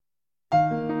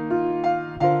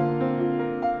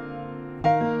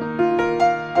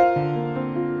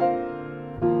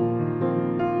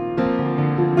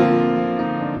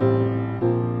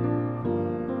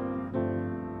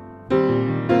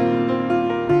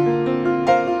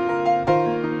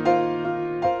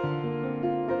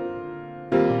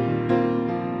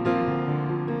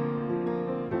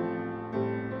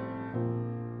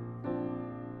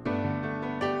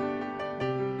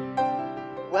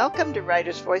Welcome to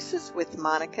Writers' Voices with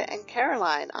Monica and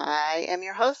Caroline. I am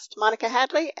your host, Monica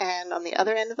Hadley, and on the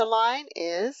other end of the line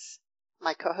is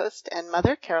my co-host and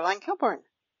mother, Caroline Kilborn.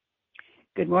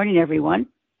 Good morning, everyone.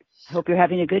 I hope you're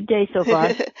having a good day so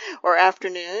far. Or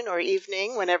afternoon or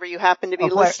evening, whenever you happen to be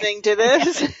listening to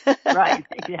this. Right,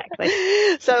 exactly.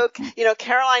 So,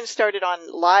 Caroline started on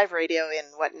live radio in,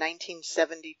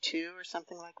 1972 or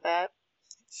something like that?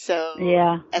 So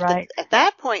yeah, at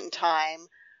that point in time,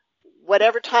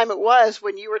 whatever time it was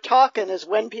when you were talking is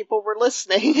when people were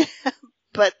listening.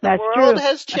 But the world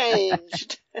has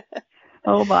changed.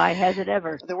 Oh my, has it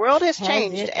ever? The world has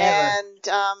changed, and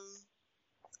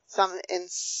in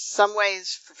some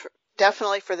ways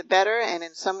definitely for the better, and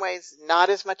in some ways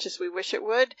not as much as we wish it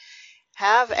would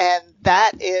have, and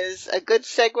that is a good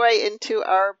segue into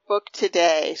our book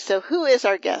today. So who is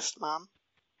our guest, Mom?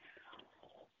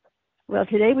 Well,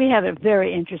 today we have a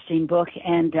very interesting book,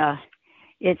 and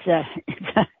it's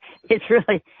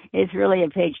really a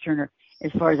page turner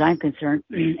as far as I'm concerned.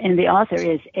 And the author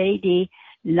is A.D.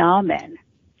 Nauman.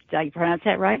 Did I pronounce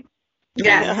that right?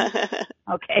 Yeah.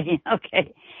 Okay.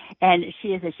 And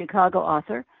she is a Chicago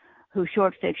author whose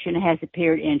short fiction has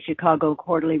appeared in Chicago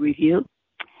Quarterly Review,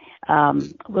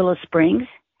 Willow Springs,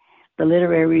 the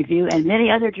Literary Review, and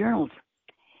many other journals.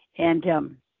 And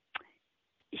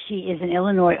she is an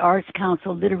Illinois Arts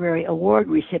Council Literary Award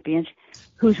recipient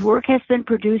whose work has been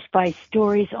produced by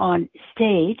Stories on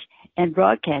Stage and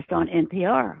broadcast on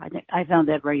NPR. I found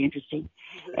that very interesting.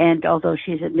 And although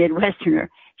she's a Midwesterner,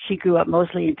 she grew up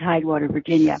mostly in Tidewater,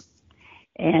 Virginia.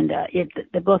 And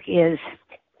the book is,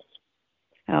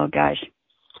 oh gosh,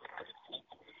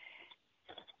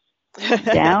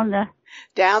 Down the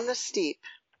Steep.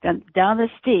 Down the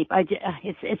Steep.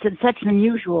 It's such an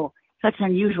unusual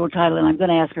title, and I'm going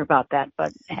to ask her about that,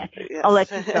 but yes. I'll let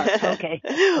you start. Okay.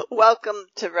 Welcome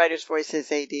to Writers'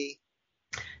 Voices, A.D.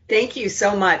 Thank you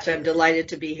so much. I'm delighted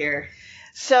to be here.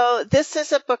 So this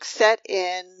is a book set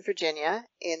in Virginia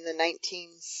in the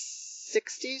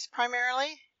 1960s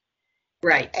primarily.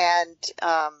 Right. And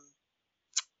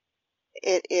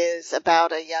it is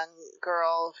about a young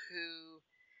girl who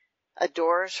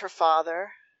adores her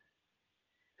father,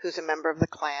 who's a member of the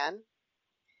Klan,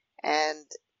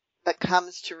 but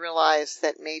comes to realize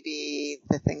that maybe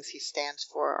the things he stands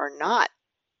for are not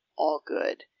all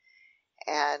good.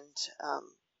 And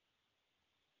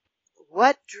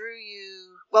what drew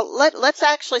you? Well, let's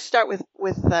actually start with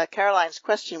Caroline's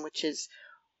question, which is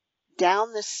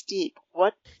Down the Steep.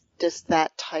 What does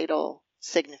that title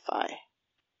signify?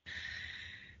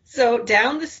 So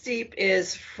Down the Steep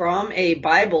is from a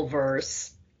Bible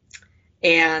verse,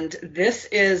 and this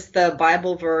is the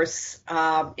Bible verse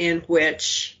in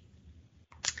which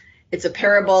it's a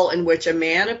parable in which a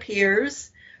man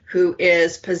appears who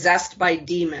is possessed by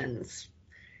demons,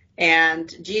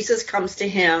 and Jesus comes to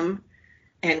him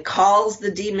and calls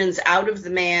the demons out of the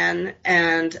man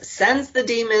and sends the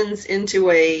demons into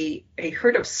a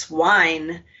herd of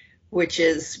swine, which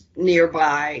is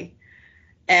nearby.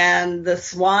 And the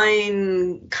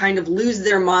swine kind of lose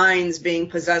their minds being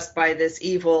possessed by this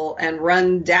evil and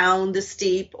run down the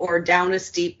steep or down a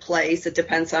steep place. It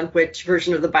depends on which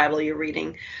version of the Bible you're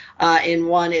reading. In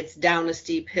one, it's down a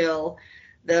steep hill.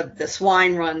 The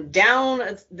swine run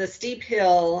down the steep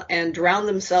hill and drown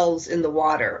themselves in the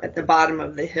water at the bottom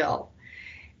of the hill.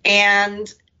 And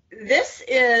this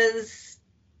is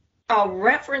a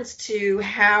reference to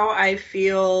how I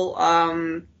feel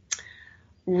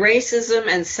racism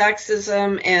and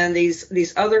sexism and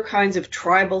these other kinds of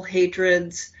tribal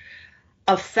hatreds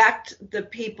affect the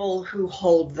people who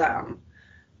hold them.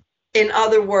 In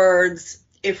other words,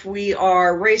 if we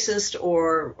are racist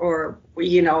or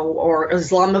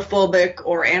Islamophobic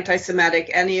or anti-Semitic,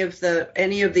 any of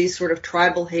these sort of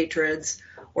tribal hatreds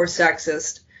or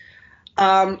sexist,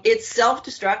 it's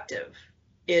self-destructive.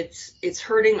 It's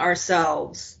hurting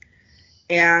ourselves.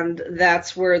 And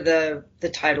that's where the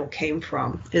title came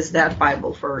from, is that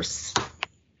Bible verse.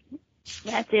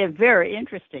 That's very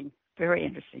interesting. Very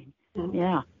interesting. Mm-hmm.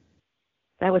 Yeah.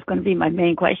 That was going to be my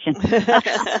main question.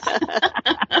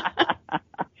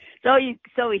 So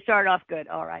we start off good.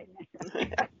 All right.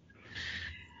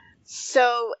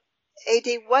 So,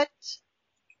 A.D., what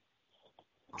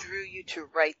drew you to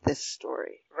write this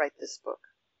book?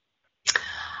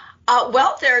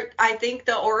 I think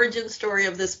the origin story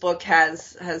of this book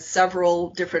has several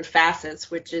different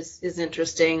facets, which is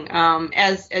interesting.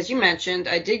 As you mentioned,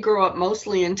 I did grow up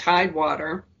mostly in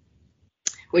Tidewater,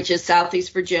 which is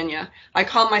Southeast Virginia. I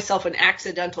call myself an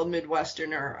accidental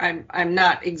Midwesterner. I'm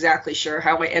not exactly sure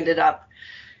how I ended up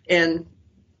in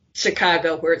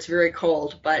Chicago, where it's very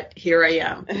cold, but here I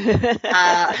am.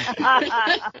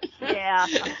 Yeah.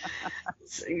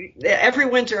 Every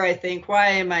winter I think, why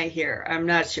am I here? I'm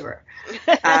not sure.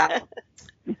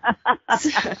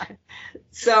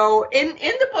 So in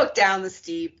the book Down the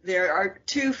Steep, there are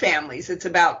two families.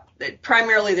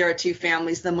 Primarily there are two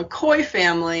families. The McCoy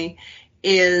family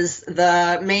is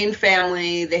the main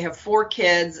family. They have 4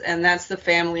 kids, and that's the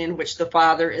family in which the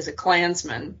father is a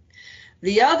Klansman.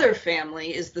 The other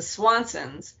family is the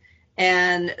Swansons,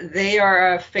 and they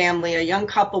are a young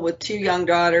couple with 2 young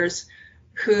daughters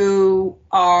who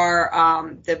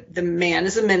are, the man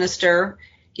is a minister.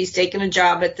 He's taken a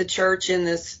job at the church in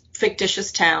this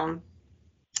fictitious town.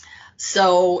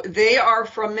 So they are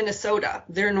from Minnesota.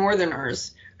 They're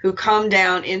Northerners who come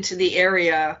down into the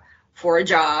area for a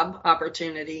job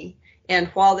opportunity. And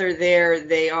while they're there,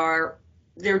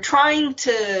 they're trying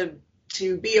to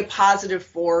be a positive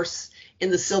force in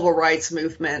the civil rights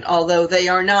movement, although they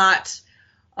are not,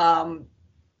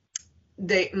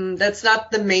 that's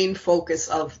not the main focus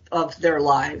of their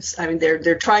lives. I mean,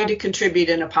 they're trying to contribute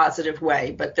in a positive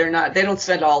way, but they don't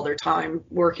spend all their time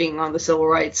working on the civil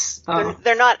rights.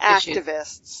 They're not issues.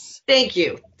 Activists. Thank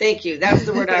you. That's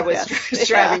the word I was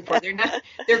striving for.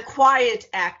 They're quiet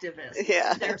activists.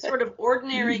 Yeah. They're sort of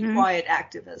ordinary, quiet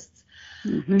activists.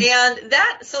 Mm-hmm. And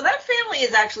that family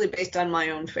is actually based on my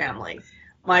own family.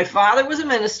 My father was a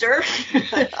minister.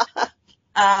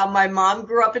 My mom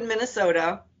grew up in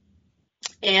Minnesota,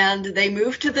 and they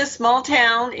moved to this small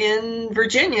town in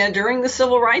Virginia during the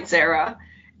civil rights era.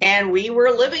 And we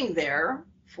were living there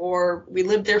we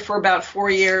lived there for about 4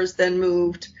 years, then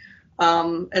moved,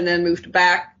 and then moved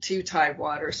back to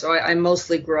Tidewater. So I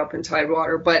mostly grew up in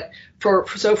Tidewater. But for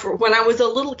when I was a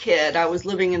little kid, I was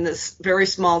living in this very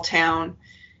small town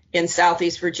in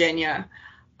Southeast Virginia.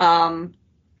 And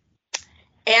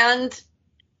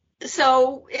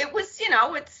so it was,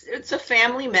 it's a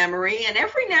family memory. And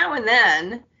every now and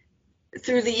then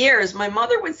through the years, my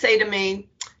mother would say to me,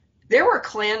 there were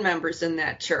Klan members in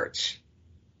that church.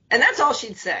 And that's all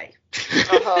she'd say.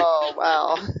 Oh,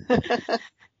 wow.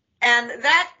 And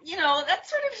that, that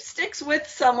sort of sticks with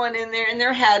someone in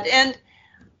their head. And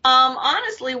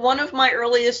honestly, one of my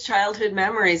earliest childhood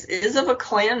memories is of a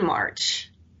Klan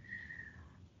march.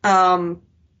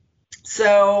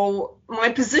 So my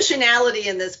positionality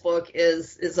in this book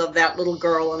is of that little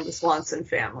girl in the Swanson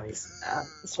family.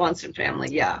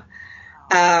 Yeah.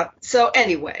 So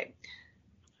anyway,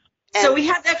 so we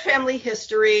had that family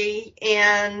history,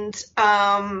 and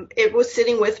it was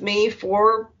sitting with me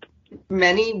for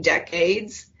many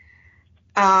decades.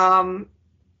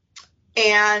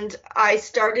 And I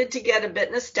started to get a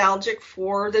bit nostalgic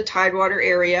for the Tidewater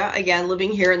area. Again,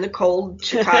 living here in the cold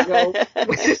Chicago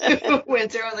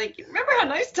winter. I'm like, remember how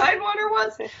nice Tidewater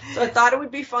was? So I thought it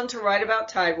would be fun to write about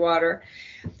Tidewater.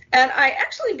 And I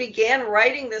actually began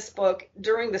writing this book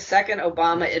during the second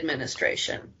Obama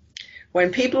administration,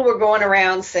 when people were going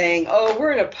around saying, oh,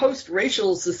 we're in a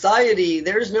post-racial society.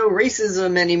 There's no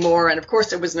racism anymore. And, of course,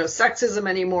 there was no sexism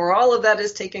anymore. All of that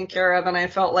is taken care of. And I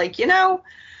felt like,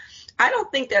 I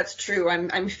don't think that's true.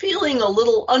 I'm feeling a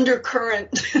little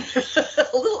undercurrent,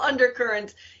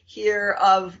 here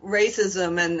of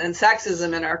racism and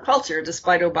sexism in our culture,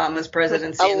 despite Obama's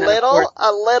presidency. A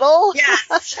little?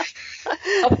 Yes.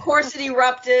 Of course, it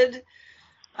erupted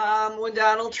when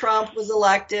Donald Trump was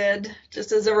elected.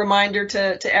 Just as a reminder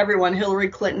to everyone, Hillary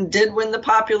Clinton did win the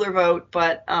popular vote,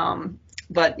 but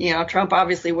Trump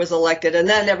obviously was elected, and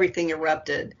then everything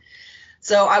erupted.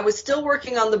 So I was still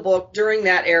working on the book during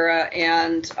that era,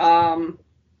 and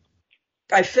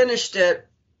I finished it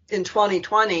in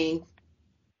 2020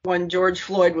 when George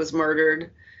Floyd was murdered.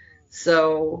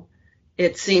 So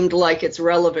it seemed like its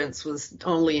relevance was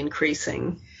only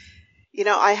increasing.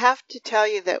 I have to tell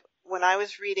you that when I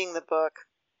was reading the book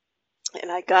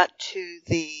and I got to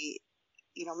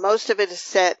most of it is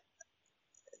set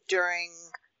during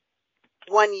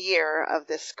 1 year of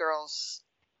this girl's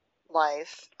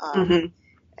life. And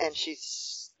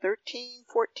she's 13,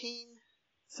 14,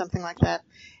 something like that.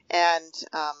 And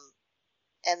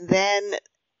then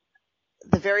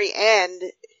the very end,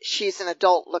 she's an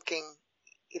adult looking,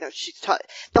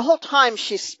 the whole time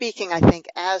she's speaking, I think,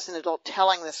 as an adult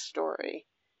telling this story,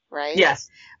 right? Yes.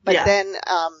 But yeah. then,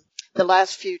 the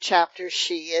last few chapters,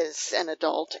 she is an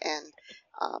adult.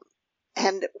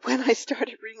 And when I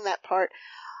started reading that part,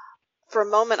 for a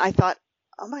moment, I thought,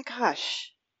 oh my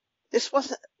gosh,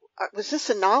 was this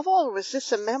a novel or was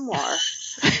this a memoir?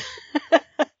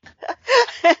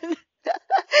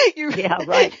 Yeah,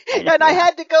 right. And I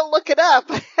had to go look it up.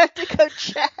 I had to go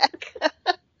check.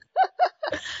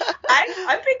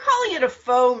 I've been calling it a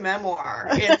faux memoir.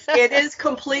 It is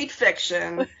complete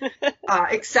fiction,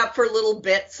 except for little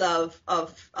bits of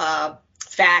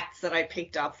facts that I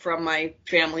picked up from my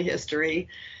family history.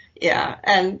 Yeah,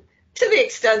 and to the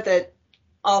extent that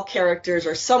all characters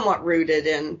are somewhat rooted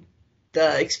in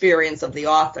the experience of the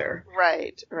author.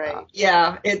 Right.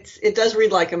 Yeah, it does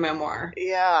read like a memoir.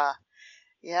 Yeah,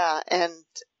 and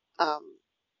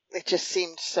it just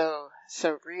seemed so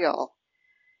real.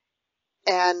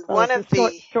 And one of the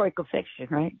historical fiction,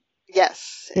 right?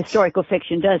 Yes, historical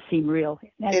fiction does seem real.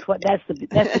 That's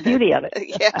the beauty of it.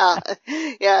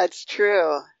 Yeah, it's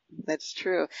true. That's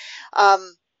true.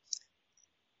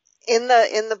 In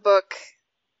the book,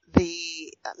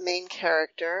 the main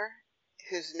character,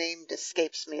 whose name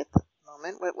escapes me at the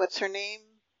moment, what's her name?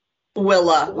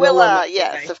 Willa.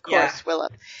 Yes, of course, yeah. Willa.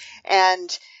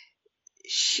 And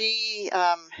she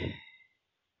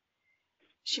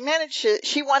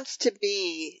wants to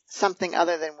be something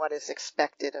other than what is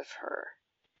expected of her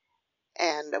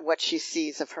and what she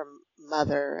sees of her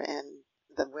mother and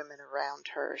the women around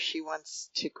her. She wants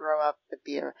to grow up and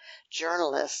be a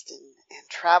journalist and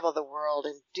travel the world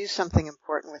and do something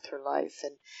important with her life.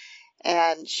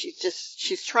 And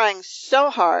she's trying so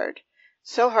hard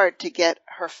to get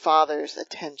her father's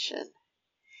attention.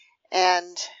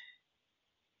 And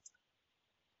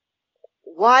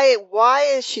why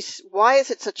is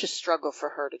it such a struggle for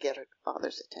her to get her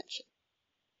father's attention?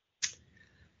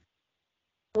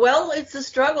 Well, it's a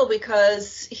struggle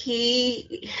because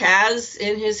he has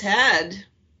in his head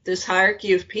this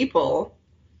hierarchy of people,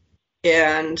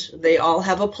 and they all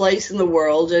have a place in the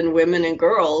world, and women and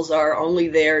girls are only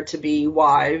there to be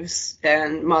wives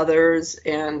and mothers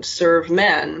and serve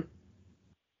men.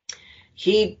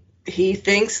 He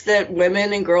thinks that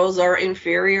women and girls are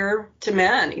inferior to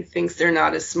men. He thinks they're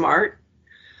not as smart,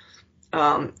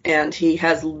 and he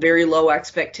has very low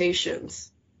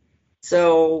expectations.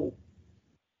 So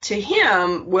to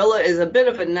him, Willa is a bit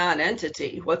of a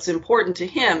non-entity. What's important to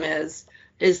him is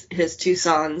his two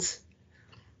sons,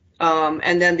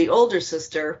 and then the older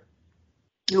sister,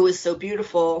 who is so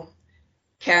beautiful,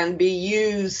 can be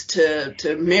used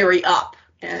to marry up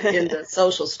in the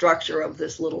social structure of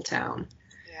this little town.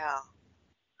 Yeah.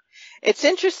 It's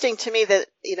interesting to me that,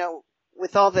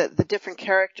 with all the different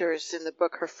characters in the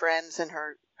book, her friends and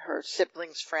her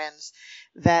siblings' friends,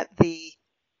 that the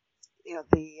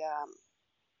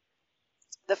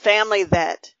family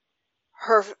that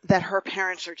her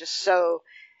parents are just so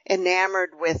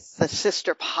enamored with the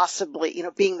sister, possibly,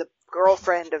 being the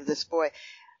girlfriend of this boy,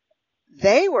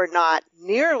 they were not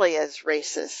nearly as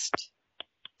racist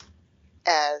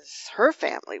as her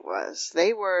family was.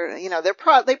 They were,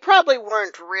 they probably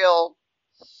weren't real,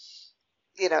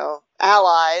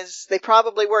 allies. They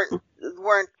probably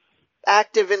weren't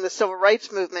active in the civil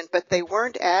rights movement, but they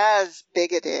weren't as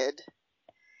bigoted.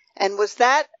 And was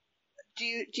that, do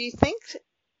you think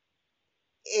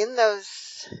in those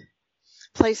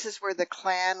places where the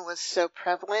Klan was so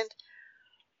prevalent,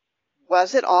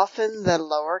 was it often the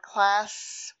lower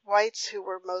class whites who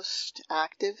were most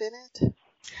active in it?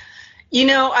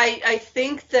 I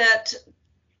think that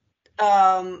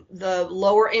the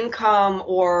lower income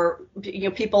or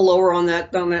people lower on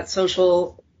that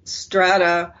social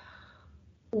strata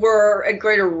were at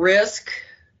greater risk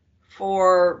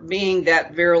for being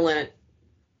that virulent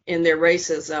in their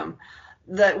racism.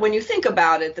 That when you think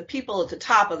about it, the people at the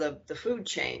top of the food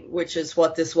chain, which is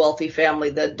what this wealthy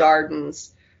family, the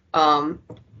Dardens,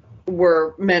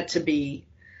 were meant to be,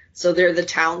 so they're the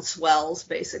town swells,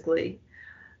 basically.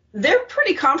 They're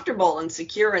pretty comfortable and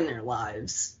secure in their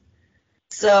lives,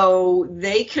 so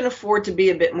they can afford to be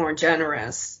a bit more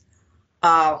generous.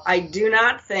 I do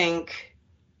not think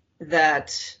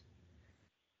that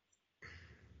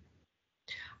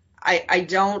I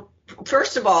don't.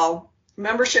 First of all,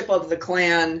 membership of the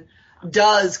Klan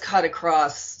does cut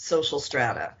across social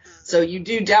strata. So you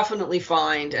do definitely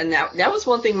find, and that was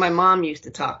one thing my mom used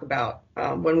to talk about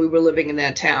when we were living in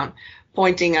that town,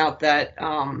 pointing out that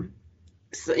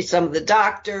some of the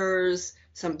doctors,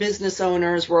 some business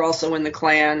owners were also in the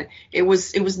Klan. It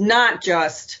was not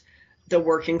just the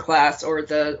working class or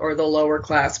the lower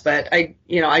class, but I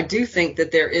do think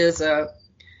that there is a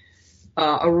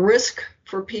risk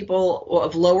for people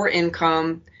of lower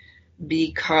income,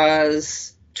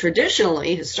 because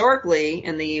traditionally, historically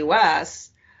in the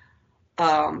U.S.,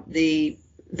 the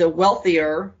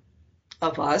wealthier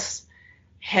of us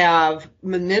have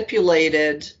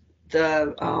manipulated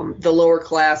the lower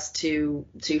class to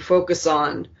focus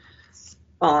on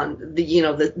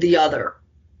the other,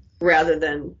 rather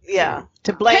than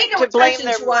to blame pay no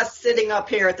attention to us sitting up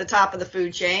here at the top of the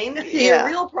food chain. The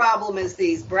real problem is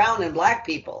these brown and black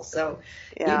people. So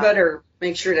you better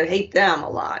make sure to hate them a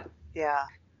lot. Yeah.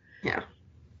 Yeah.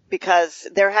 Because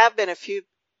there have been a few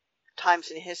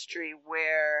times in history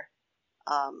where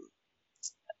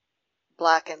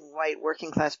black and white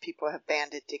working class people have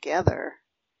banded together,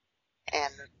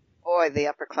 and boy, the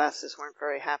upper classes weren't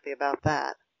very happy about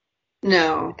that.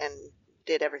 No. And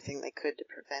did everything they could to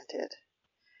prevent it.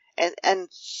 And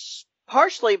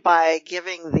partially by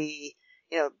giving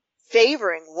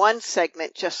favoring one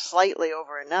segment just slightly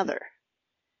over another.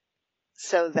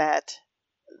 So that,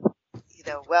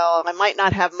 well, I might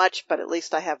not have much, but at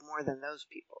least I have more than those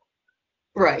people.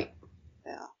 Right.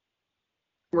 Yeah.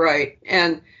 Right.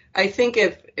 And I think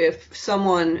if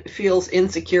someone feels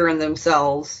insecure in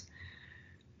themselves,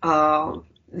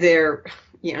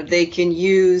 they can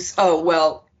use,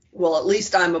 at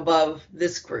least I'm above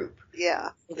this group. Yeah.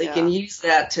 They can use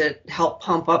that to help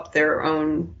pump up their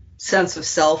own sense of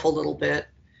self a little bit,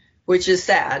 which is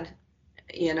sad.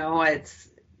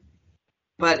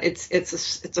 But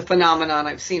it's a phenomenon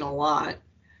I've seen a lot.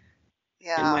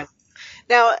 Yeah.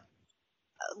 Now,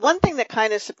 one thing that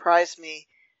kind of surprised me,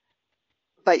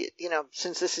 but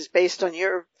since this is based on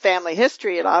your family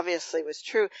history, it obviously was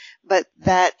true, but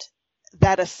that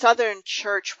a Southern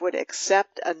church would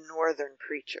accept a Northern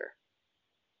preacher.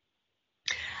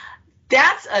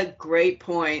 That's a great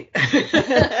point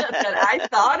that I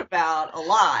thought about a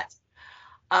lot.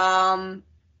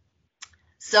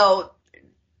 So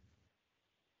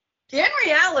in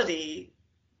reality,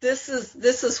 this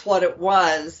is what it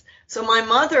was. So my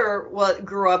mother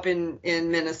grew up in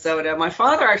Minnesota. My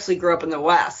father actually grew up in the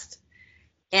West.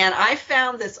 And I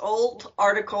found this old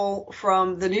article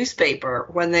from the newspaper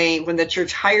when the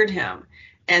church hired him,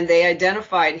 and they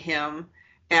identified him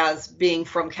as being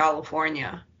from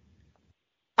California.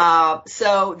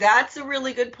 So that's a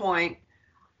really good point.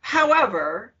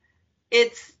 However,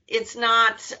 it's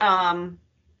not,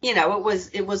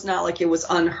 it was not like it was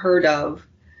unheard of.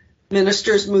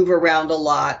 Ministers move around a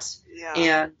lot,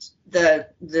 and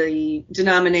the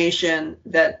denomination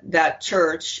that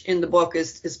church in the book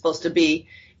is supposed to be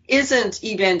isn't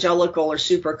evangelical or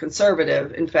super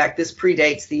conservative. In fact, this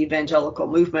predates the evangelical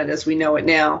movement as we know it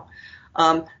now.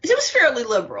 It was fairly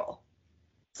liberal.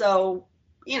 So,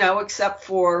 except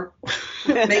for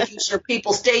making sure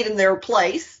people stayed in their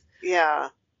place. Yeah.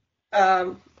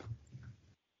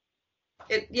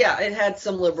 It had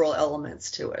some liberal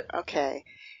elements to it. Okay.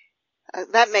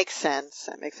 That makes sense.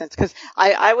 Because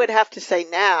I would have to say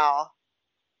now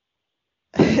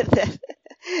that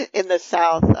in the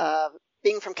South,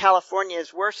 being from California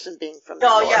is worse than being from the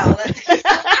North. Yeah.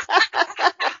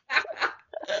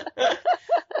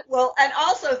 Well, and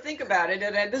also think about it,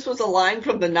 and this was a line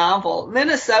from the novel,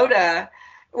 Minnesota,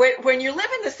 when you live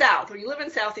in the South, when you live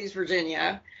in Southeast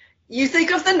Virginia, you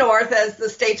think of the North as the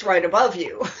states right above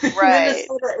you. Right.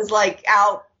 Minnesota is like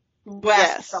out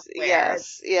west somewhere.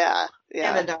 Yes, yeah.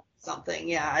 Canada something,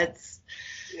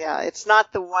 it's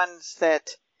not the ones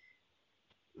that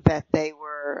they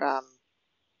were,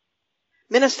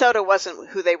 Minnesota wasn't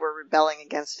who they were rebelling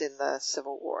against in the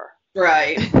Civil War.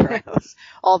 Right.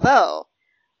 Although,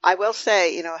 I will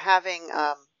say,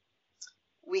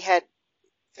 we had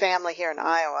family here in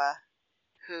Iowa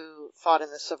who fought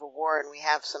in the Civil War, and we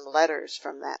have some letters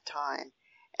from that time,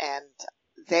 and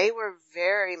they were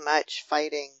very much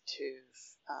fighting to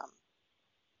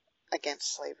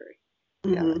against slavery.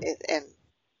 Mm-hmm.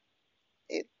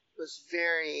 It was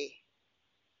very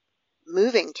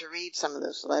moving to read some of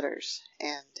those letters,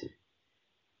 and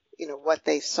what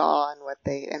they saw and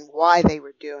why they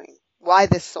were doing, why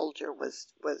this soldier was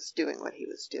doing what he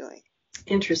was doing.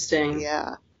 Interesting.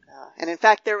 Yeah. And in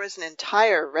fact, there was an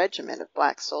entire regiment of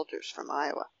black soldiers from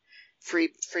Iowa, free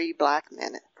black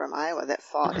men from Iowa that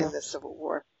fought in the Civil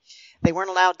War. They weren't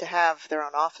allowed to have their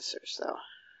own officers, though.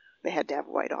 They had to have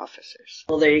white officers.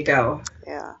 Well, there you go.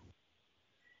 Yeah.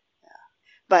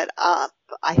 But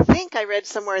I think I read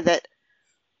somewhere that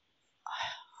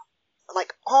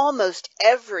like almost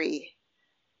every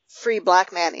free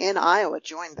black man in Iowa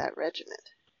joined that regiment.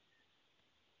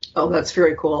 Oh, that's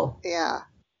very cool. Yeah.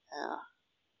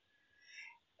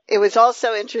 It was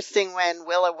also interesting when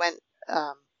Willa went,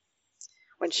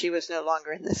 when she was no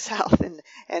longer in the South,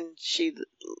 and she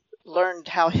learned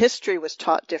how history was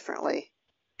taught differently.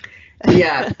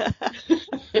 Yeah.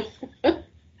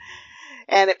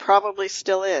 And it probably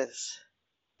still is.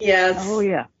 Yes. Oh,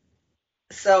 yeah.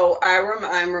 So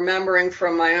I'm remembering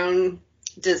from my own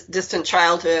distant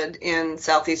childhood in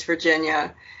Southeast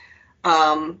Virginia.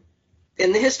 In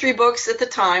the history books at the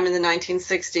time, in the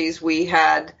 1960s, we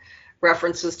had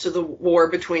references to the war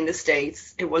between the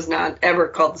states. It was not ever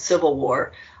called the Civil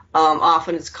War.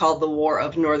 Often it's called the War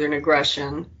of Northern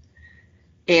Aggression.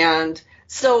 And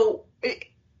so,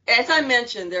 as I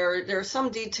mentioned, there are some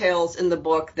details in the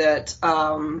book that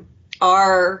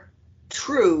are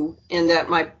true in that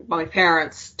my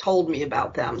parents told me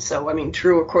about them. So, I mean,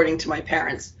 true according to my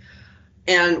parents.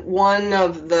 And one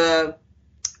of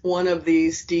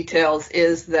these details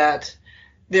is that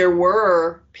there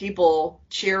were people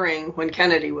cheering when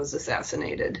Kennedy was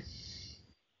assassinated.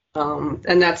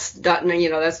 And that's not,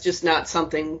 that's just not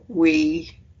something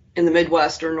we in the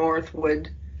Midwest or North would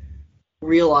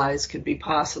realize could be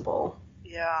possible.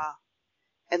 Yeah.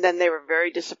 And then they were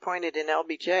very disappointed in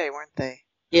LBJ, weren't they?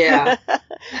 Yeah.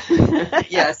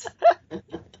 Yes.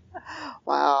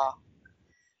 Wow.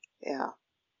 Yeah.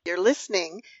 You're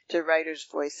listening to Writers'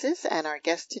 Voices, and our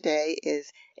guest today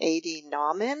is A.D.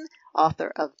 Nauman,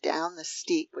 author of Down the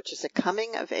Steep, which is a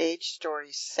coming-of-age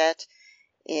story set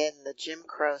in the Jim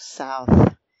Crow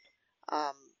South.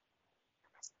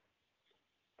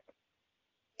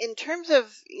 In terms of,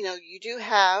 you do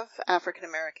have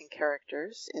African-American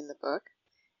characters in the book.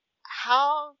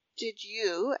 How did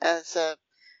you, as a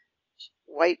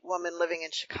white woman living in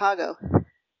Chicago,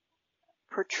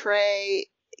 portray,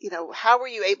 how were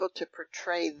you able to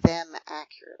portray them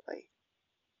accurately?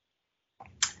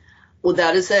 Well,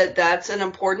 that's an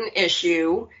important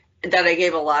issue that I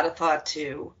gave a lot of thought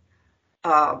to.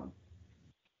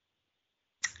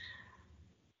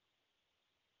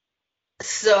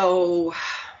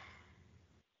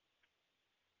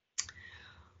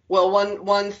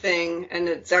 One thing, and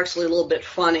it's actually a little bit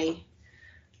funny,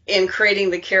 in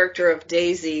creating the character of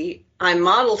Daisy, I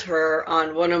modeled her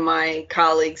on one of my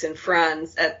colleagues and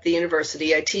friends at the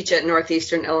university. I teach at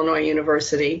Northeastern Illinois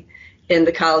University in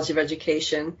the College of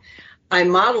Education. I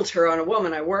modeled her on a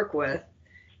woman I work with,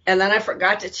 and then I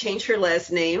forgot to change her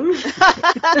last name.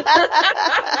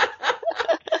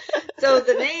 So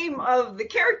the name of the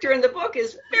character in the book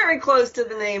is very close to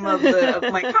the name of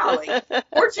my colleague.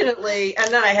 Fortunately,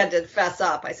 and then I had to fess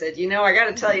up. I said, I got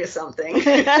to tell you something.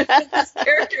 This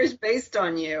character is based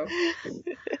on you.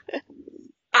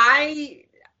 I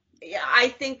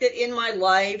think that in my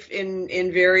life,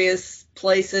 in various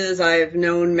places, I've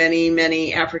known many,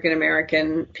 many African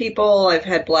American people. I've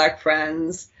had Black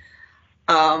friends.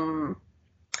 And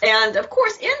of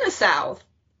course, in the South,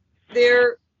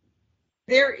 there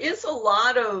is a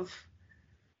lot of,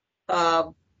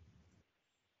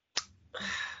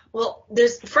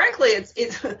 frankly,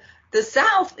 it's the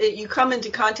South, you come into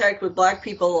contact with Black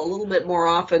people a little bit more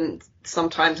often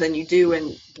sometimes than you do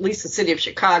in at least the city of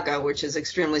Chicago, which is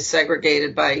extremely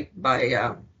segregated by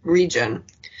region.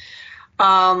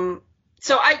 So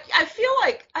I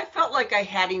felt like I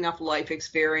had enough life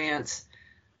experience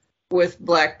with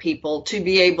Black people to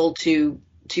be able to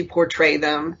portray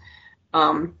them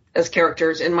as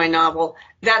characters in my novel.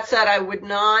 That said, I would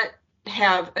not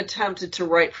have attempted to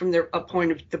write from the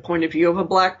point of view of a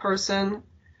Black person.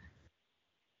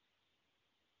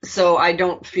 So I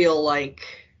don't feel like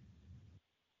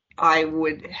I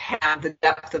would have the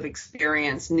depth of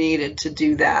experience needed to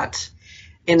do that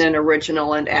in an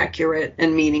original and accurate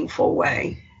and meaningful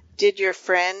way. Did your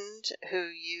friend who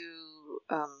you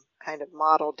kind of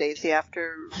modeled Daisy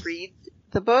after read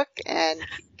the book and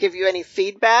give you any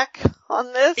feedback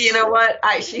on this? You know what?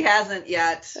 She hasn't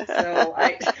yet, so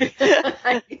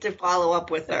I need to follow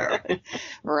up with her.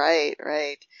 Right.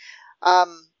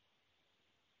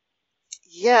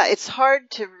 Yeah, it's hard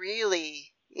to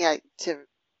really, to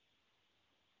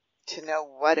know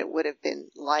what it would have been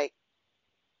like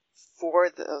for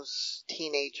those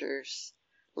teenagers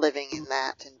living in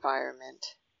that environment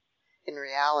in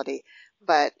reality.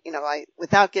 But,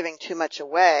 without giving too much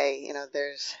away,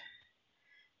 there's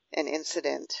an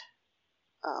incident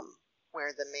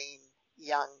where the main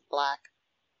young Black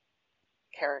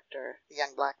character, the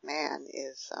young Black man,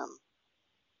 is,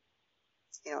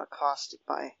 accosted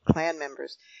by Klan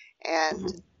members.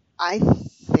 And I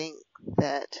think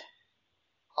that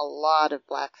a lot of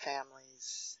Black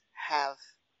families have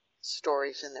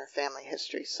stories in their family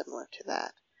history similar to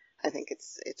that. I think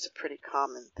it's a pretty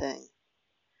common thing.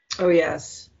 Oh,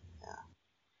 yes. Yeah.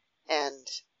 And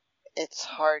it's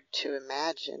hard to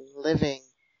imagine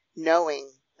knowing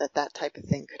that type of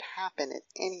thing could happen at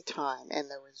any time, and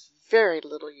there was very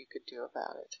little you could do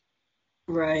about it.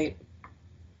 Right.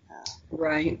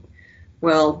 Right.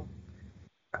 Well,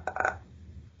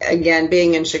 again,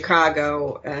 being in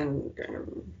Chicago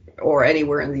or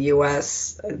anywhere in the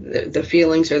U.S., the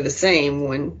feelings are the same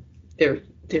when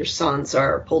their sons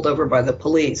are pulled over by the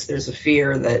police. There's a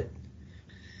fear that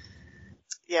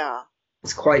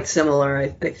it's quite similar, I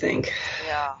think.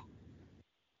 Yeah.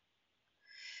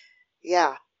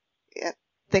 yeah,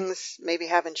 things maybe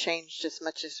haven't changed as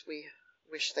much as we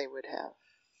wish they would have.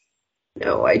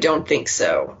 No, I don't think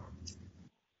so.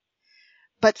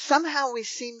 But somehow we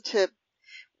seem to,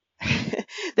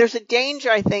 there's a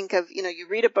danger, I think, of, you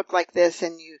read a book like this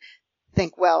and you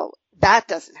think, well, that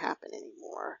doesn't happen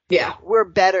anymore. Yeah. We're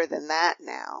better than that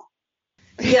now.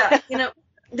 Yeah,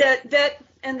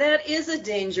 that is a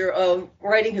danger of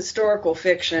writing historical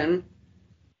fiction.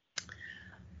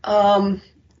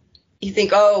 You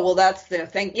think, oh, well, that's the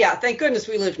thing. Yeah, thank goodness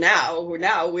we live now.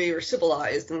 We are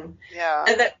civilized, and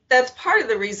that's part of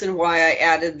the reason why I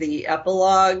added the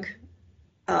epilogue,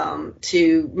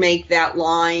 to make that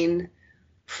line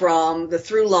from the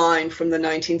through line from the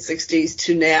 1960s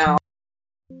to now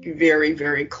very,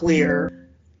 very clear,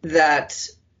 that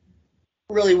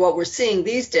really what we're seeing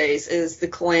these days is the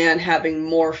Klan having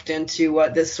morphed into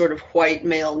this sort of white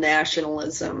male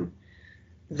nationalism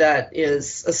that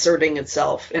is asserting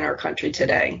itself in our country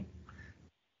today.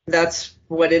 That's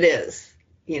what it is.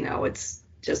 It's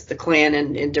just the Klan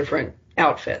in different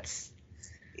outfits.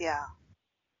 Yeah.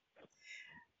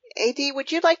 AD,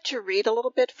 would you like to read a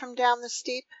little bit from Down the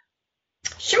Steep?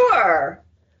 Sure.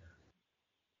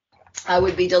 I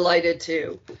would be delighted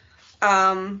to.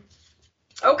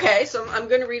 Okay, so I'm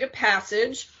going to read a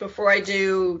passage. Before I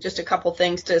do, just a couple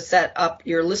things to set up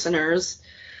your listeners.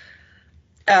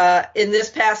 In this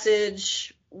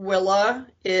passage, Willa,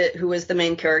 who is the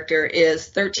main character, is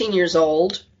 13 years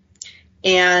old.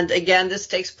 And again, this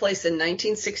takes place in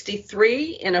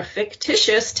 1963 in a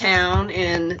fictitious town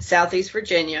in Southeast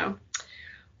Virginia.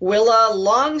 Willa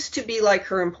longs to be like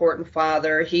her important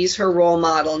father. He's her role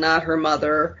model, not her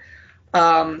mother.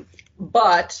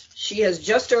 But she has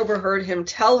just overheard him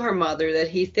tell her mother that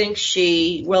he thinks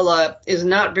Willa, is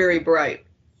not very bright.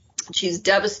 She's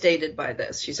devastated by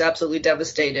this. She's absolutely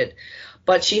devastated.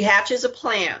 But she hatches a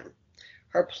plan.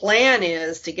 Her plan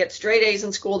is to get straight A's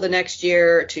in school the next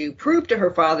year to prove to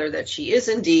her father that she is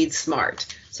indeed smart.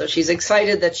 So she's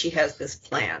excited that she has this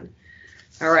plan.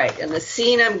 All right, and the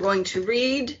scene I'm going to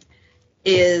read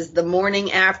is the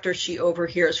morning after she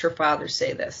overhears her father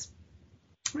say this.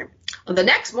 The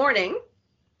next morning,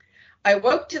 I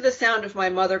woke to the sound of my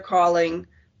mother calling,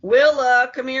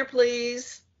 "Willa, come here,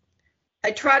 please." I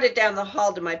trotted down the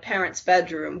hall to my parents'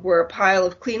 bedroom, where a pile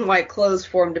of clean white clothes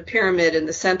formed a pyramid in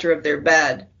the center of their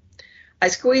bed. I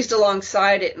squeezed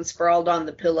alongside it and sprawled on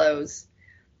the pillows.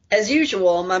 As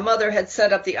usual, my mother had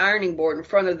set up the ironing board in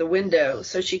front of the window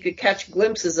so she could catch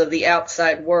glimpses of the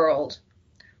outside world.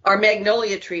 Our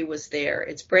magnolia tree was there,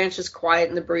 its branches quiet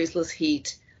in the breezeless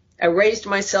heat. I raised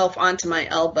myself onto my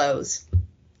elbows.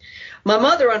 My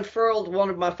mother unfurled one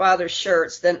of my father's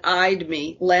shirts, then eyed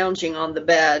me, lounging on the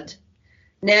bed.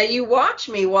 "Now you watch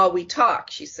me while we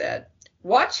talk," she said.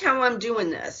 "Watch how I'm doing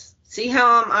this. See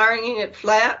how I'm ironing it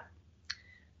flat?"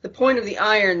 The point of the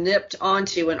iron nipped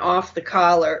onto and off the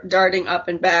collar, darting up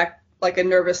and back like a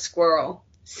nervous squirrel.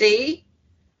 "See?"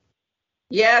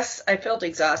 Yes, I felt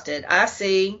exhausted. "I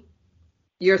see."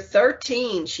 "You're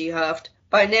 13, she huffed.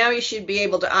 "By now you should be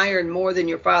able to iron more than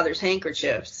your father's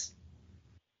handkerchiefs."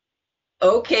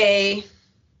 "Okay."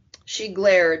 She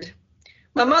glared.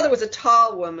 My mother was a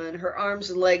tall woman, her arms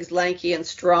and legs lanky and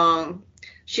strong.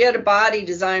 She had a body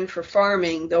designed for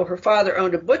farming, though her father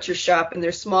owned a butcher shop in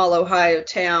their small Ohio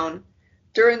town.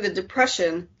 During the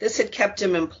Depression, this had kept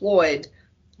him employed,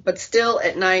 but still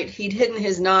at night he'd hidden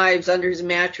his knives under his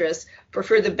mattress for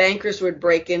fear the bankers would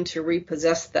break in to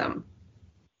repossess them.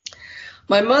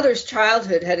 My mother's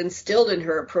childhood had instilled in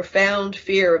her a profound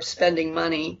fear of spending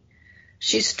money.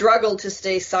 She struggled to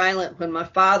stay silent when my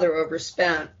father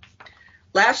overspent.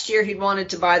 Last year, he'd wanted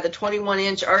to buy the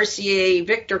 21-inch RCA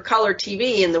Victor color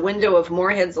TV in the window of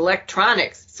Moorhead's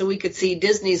Electronics so we could see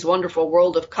Disney's Wonderful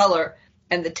World of Color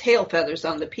and the tail feathers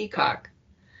on the peacock.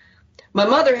 My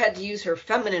mother had to use her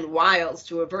feminine wiles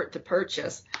to avert the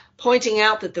purchase, pointing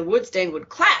out that the wood stain would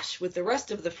clash with the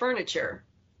rest of the furniture.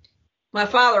 My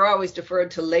father always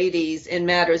deferred to ladies in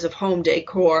matters of home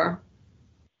decor.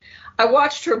 I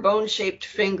watched her bone-shaped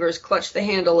fingers clutch the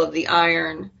handle of the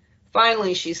iron.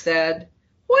 Finally, she said,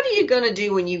 "What are you going to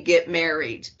do when you get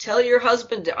married? Tell your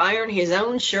husband to iron his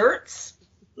own shirts?"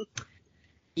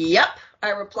 "Yep," I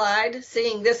replied,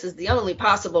 seeing this as the only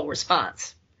possible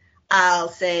response. "I'll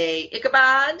say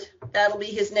Ichabod. That'll be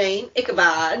his name,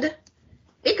 Ichabod.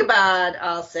 Ichabod,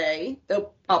 I'll say,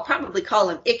 though I'll probably call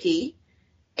him Icky.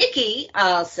 Icky,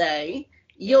 I'll say,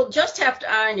 you'll just have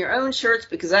to iron your own shirts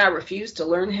because I refuse to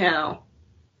learn how."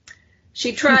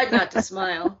 She tried not to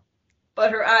smile,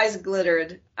 but her eyes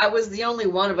glittered. I was the only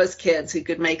one of us kids who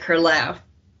could make her laugh.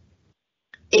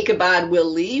 "Ichabod will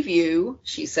leave you,"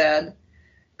 she said.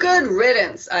 Good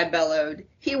riddance, I bellowed.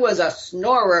 He was a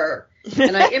snorer.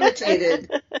 And I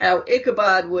imitated how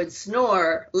Ichabod would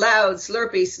snore, loud,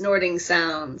 slurpy, snorting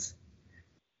sounds.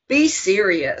 Be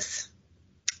serious.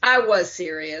 I was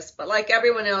serious, but like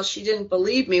everyone else, she didn't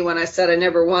believe me when I said I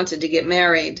never wanted to get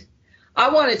married. I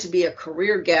wanted to be a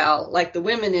career gal, like the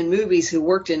women in movies who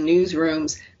worked in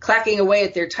newsrooms, clacking away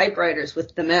at their typewriters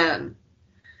with the men.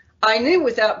 I knew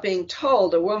without being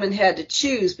told a woman had to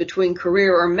choose between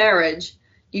career or marriage.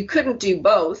 You couldn't do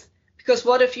both, because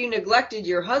what if you neglected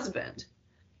your husband?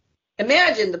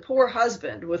 Imagine the poor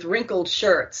husband with wrinkled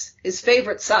shirts, his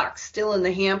favorite socks still in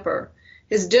the hamper,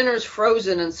 his dinners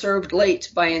frozen and served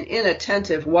late by an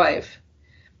inattentive wife.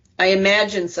 I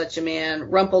imagined such a man,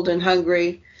 rumpled and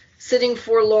hungry, sitting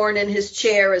forlorn in his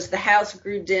chair as the house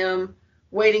grew dim,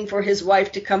 waiting for his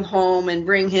wife to come home and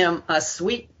bring him a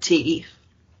sweet tea.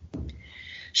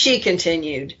 She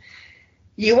continued,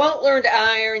 "You won't learn to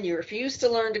iron, you refuse to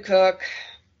learn to cook.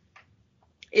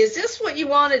 Is this what you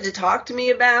wanted to talk to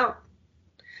me about?"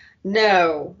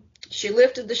 No. She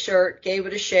lifted the shirt, gave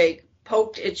it a shake,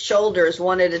 poked its shoulders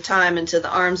one at a time into the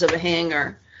arms of a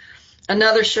hanger.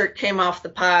 Another shirt came off the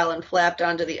pile and flapped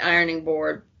onto the ironing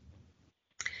board.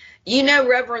 You know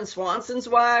Reverend Swanson's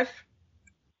wife?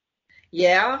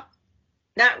 Yeah?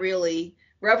 Not really.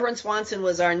 Reverend Swanson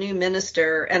was our new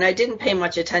minister, and I didn't pay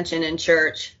much attention in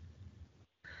church.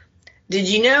 Did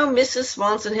you know Mrs.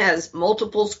 Swanson has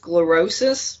multiple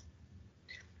sclerosis?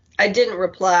 I didn't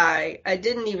reply. I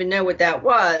didn't even know what that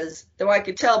was, though I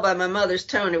could tell by my mother's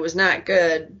tone it was not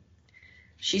good.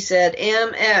 She said,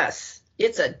 MS.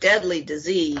 It's a deadly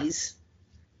disease.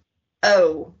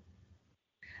 Oh.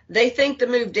 They think the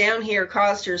move down here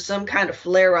caused her some kind of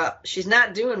flare-up. She's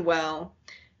not doing well.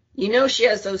 You know she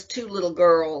has those 2 little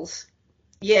girls.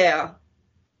 Yeah.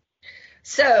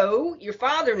 So, your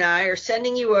father and I are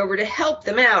sending you over to help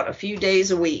them out a few days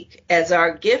a week as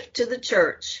our gift to the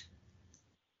church.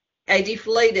 I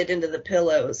deflated into the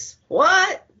pillows.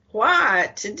 What?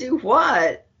 What? To do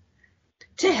what?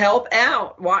 To help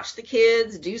out, watch the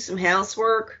kids, do some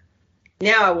housework.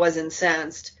 Now I was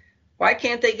incensed. Why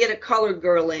can't they get a colored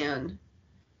girl in?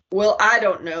 Well, I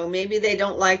don't know. Maybe they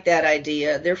don't like that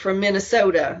idea. They're from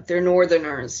Minnesota. They're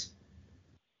Northerners.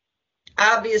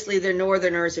 Obviously, they're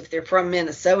Northerners if they're from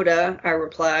Minnesota, I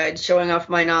replied, showing off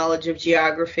my knowledge of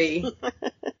geography.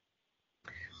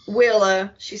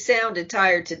 Willa, she sounded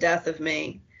tired to death of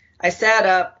me. I sat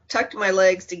up, tucked my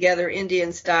legs together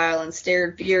Indian style, and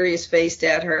stared furious-faced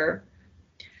at her.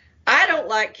 I don't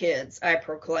like kids, I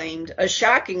proclaimed, a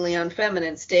shockingly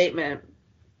unfeminine statement.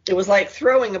 It was like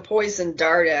throwing a poisoned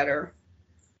dart at her.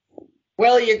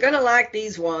 Well, you're going to like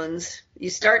these ones. You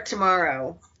start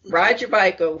tomorrow. Ride your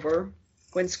bike over.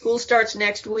 When school starts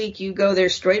next week, you go there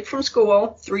straight from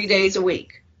school, 3 days a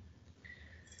week.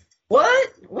 What?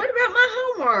 What about my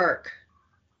homework?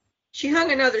 She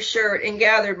hung another shirt and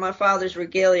gathered my father's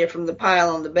regalia from the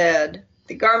pile on the bed.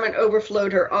 The garment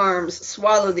overflowed her arms,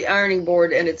 swallowed the ironing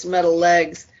board and its metal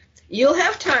legs. You'll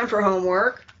have time for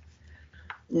homework.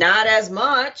 Not as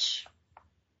much.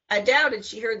 I doubted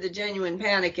she heard the genuine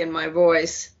panic in my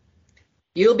voice.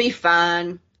 You'll be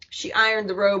fine. She ironed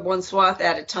the robe one swath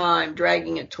at a time,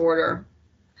 dragging it toward her.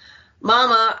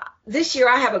 Mama, this year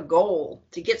I have a goal,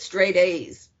 to get straight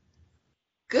A's.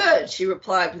 Good, she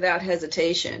replied without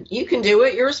hesitation. You can do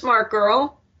it. You're a smart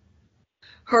girl.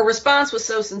 Her response was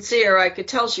so sincere, I could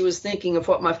tell she was thinking of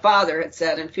what my father had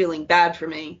said and feeling bad for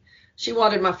me. She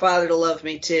wanted my father to love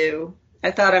me, too.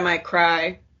 I thought I might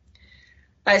cry.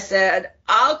 I said,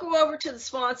 I'll go over to the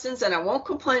Swansons and I won't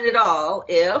complain at all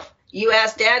if you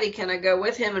ask Daddy can I go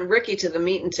with him and Ricky to the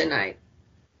meeting tonight.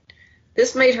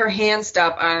 This made her hand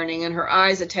stop ironing and her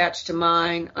eyes attached to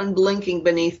mine, unblinking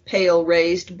beneath pale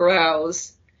raised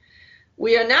brows.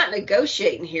 We are not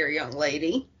negotiating here, young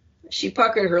lady. She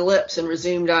puckered her lips and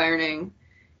resumed ironing.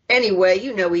 Anyway,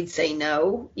 you know he'd say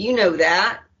no. You know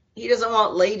that. He doesn't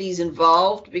want ladies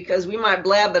involved because we might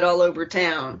blab it all over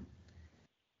town.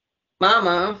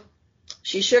 Mama,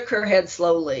 she shook her head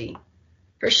slowly.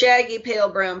 Her shaggy pale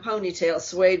brown ponytail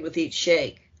swayed with each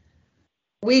shake.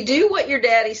 We do what your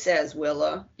daddy says,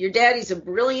 Willa. Your daddy's a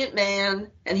brilliant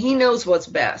man, and he knows what's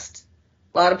best.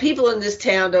 A lot of people in this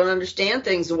town don't understand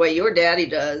things the way your daddy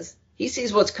does. He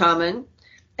sees what's coming,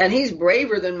 and he's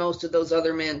braver than most of those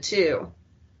other men, too.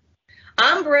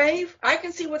 I'm brave. I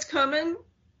can see what's coming.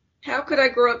 How could I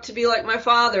grow up to be like my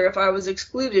father if I was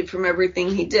excluded from everything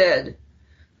he did?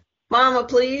 Mama,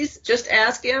 please, just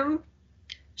ask him.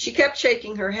 She kept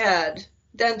shaking her head.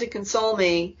 Then, to console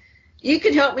me, you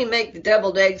can help me make the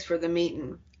deviled eggs for the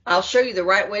meeting. I'll show you the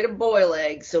right way to boil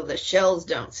eggs so the shells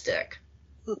don't stick.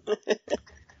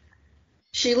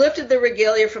 She lifted the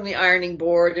regalia from the ironing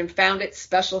board and found its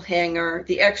special hanger,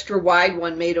 the extra wide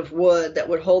one made of wood that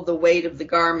would hold the weight of the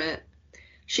garment.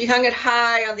 She hung it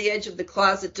high on the edge of the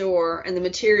closet door, and the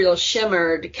material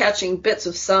shimmered, catching bits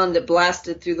of sun that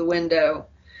blasted through the window.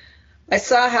 I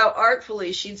saw how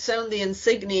artfully she'd sewn the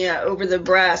insignia over the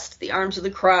breast, the arms of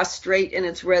the cross straight in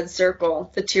its red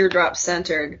circle, the teardrop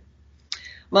centered.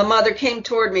 My mother came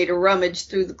toward me to rummage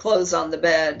through the clothes on the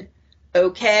bed.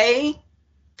 Okay,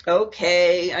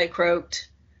 I croaked.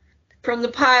 From the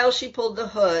pile, she pulled the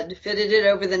hood, fitted it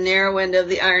over the narrow end of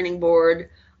the ironing board,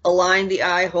 aligned the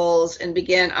eye holes, and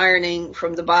began ironing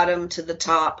from the bottom to the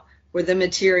top, where the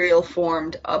material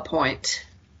formed a point.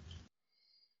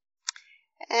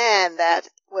 And that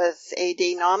was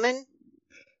A.D. Nauman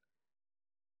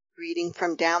reading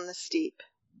from Down the Steep.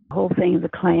 The whole thing of the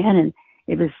Klan, and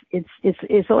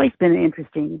it's always been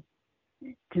interesting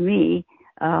to me.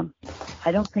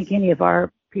 I don't think any of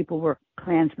our people were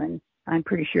Klansmen. I'm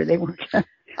pretty sure they weren't.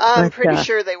 I'm pretty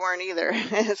sure they weren't either,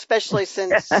 especially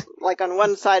since, like, on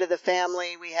one side of the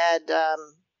family, we had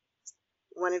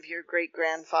one of your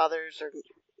great-grandfathers,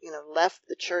 left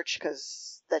the church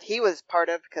that he was part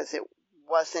of because it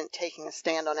wasn't taking a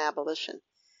stand on abolition.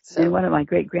 So, and one of my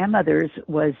great-grandmothers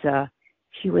was,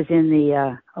 she was in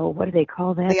the, what do they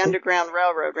call that? The Underground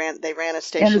Railroad. They ran a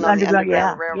station on the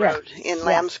Underground Railroad in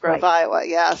Lambs Grove, Iowa.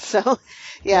 Yeah, so,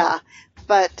 yeah.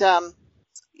 But,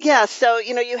 so,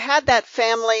 you had that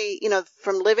family,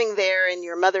 from living there, and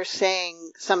your mother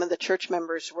saying some of the church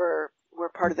members were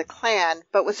part of the Klan.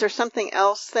 But was there something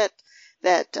else that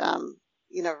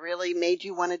really made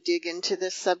you want to dig into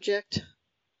this subject?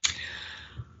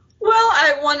 Well,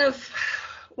 one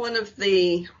of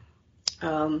the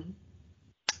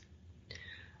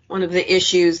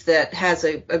issues that has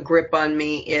a grip on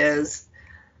me is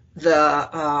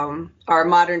our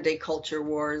modern day culture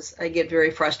wars. I get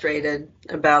very frustrated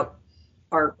about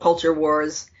our culture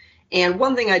wars. And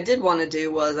one thing I did want to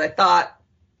do was I thought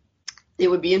it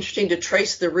would be interesting to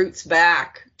trace the roots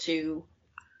back to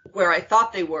where I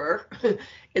thought they were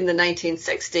in the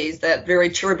 1960s, that very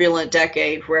turbulent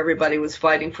decade where everybody was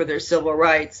fighting for their civil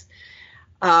rights.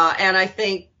 And I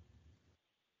think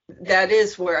that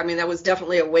is where, that was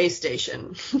definitely a way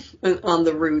station on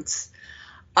the roots.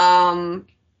 When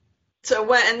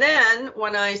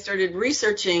I started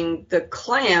researching the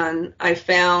Klan, I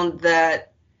found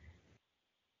that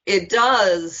it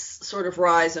does sort of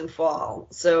rise and fall.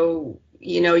 So,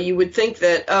 you would think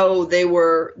that, they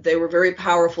were very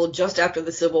powerful just after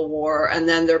the Civil War, and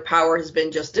then their power has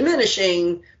been just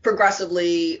diminishing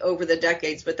progressively over the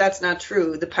decades. But that's not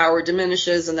true. The power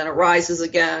diminishes and then it rises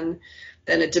again.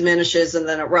 Then it diminishes and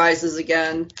then it rises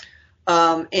again.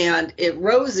 And it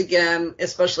rose again,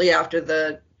 especially after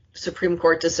the Supreme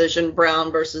Court decision,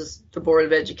 Brown versus the Board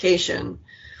of Education,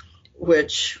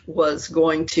 which was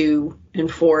going to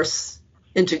enforce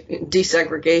into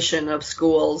desegregation of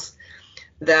schools.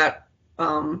 That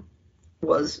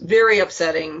was very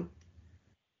upsetting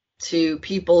to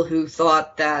people who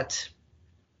thought that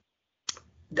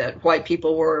white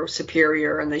people were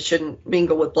superior and they shouldn't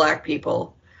mingle with black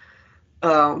people.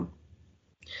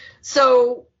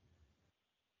 So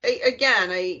again,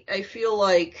 I feel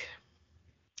like,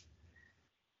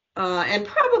 and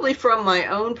probably from my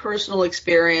own personal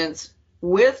experience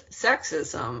with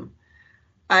sexism,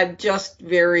 I'm just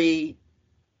very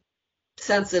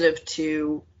sensitive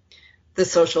to the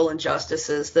social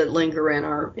injustices that linger in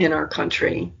our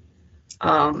country,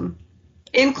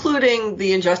 including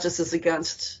the injustices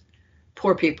against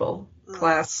poor people,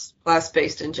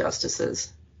 class-based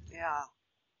injustices. Yeah.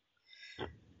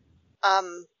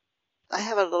 I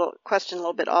have a little question, a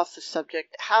little bit off the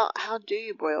subject. How do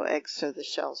you boil eggs so the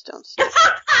shells don't stick?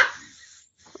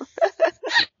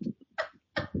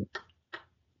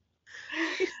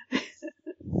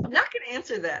 I'm not going to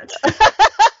answer that.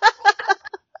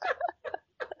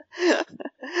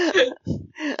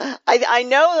 I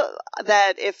know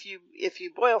that if you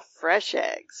boil fresh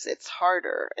eggs, it's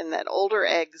harder, and that older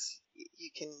eggs you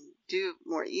can do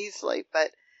more easily.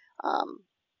 But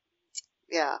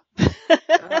yeah.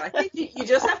 I think you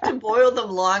just have to boil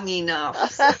them long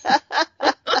enough.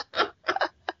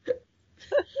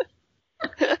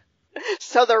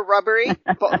 So they're rubbery?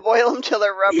 Boil them till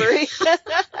they're rubbery?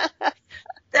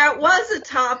 That was a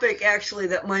topic, actually,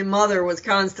 that my mother was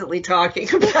constantly talking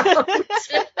about.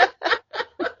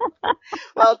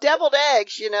 Well, deviled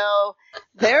eggs,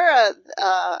 they're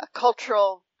a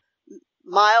cultural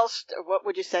milestone. What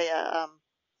would you say?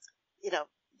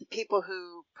 The people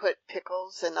who put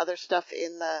pickles and other stuff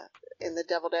in the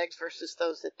deviled eggs versus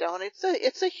those that don't.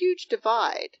 It's a huge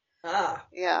divide. Ah.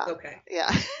 Yeah. Okay.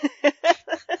 Yeah.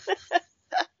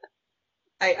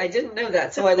 I didn't know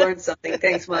that, so I learned something.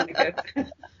 Thanks, Monica.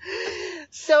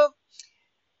 So,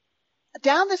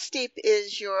 Down the Steep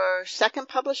is your second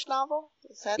published novel?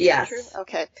 Is that Yes. true?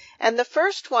 Okay. And the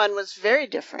first one was very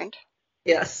different.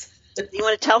 Yes. You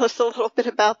want to tell us a little bit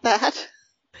about that?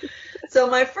 So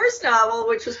my first novel,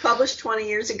 which was published 20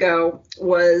 years ago,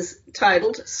 was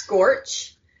titled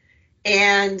Scorch.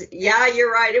 And yeah,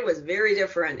 you're right, it was very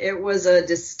different. It was a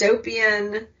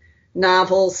dystopian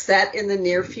novel set in the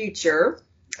near future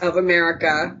of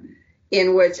America,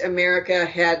 in which America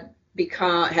had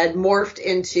morphed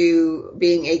into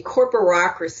being a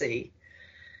corporocracy.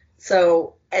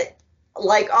 So,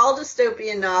 like all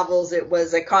dystopian novels, it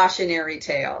was a cautionary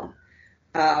tale.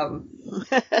 And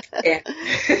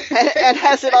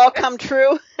has it all come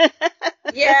true?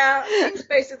 Yeah, things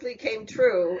basically came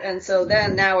true. And so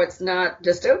then now it's not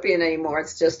dystopian anymore.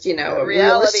 It's just, a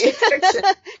reality fiction.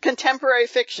 Contemporary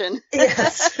fiction.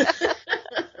 Yes.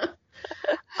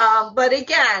 But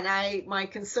again, my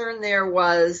concern there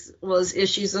was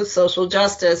issues of social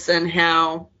justice and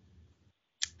how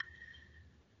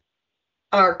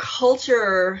our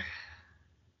culture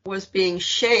was being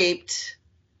shaped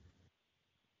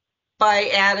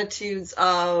by attitudes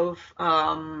of,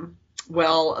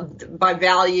 by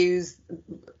values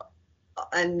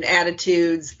and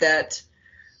attitudes that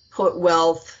put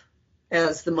wealth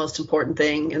as the most important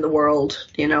thing in the world.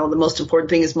 The most important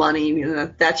thing is money.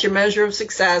 That's your measure of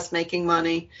success, making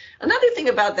money. Another thing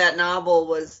about that novel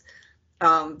was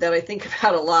that I think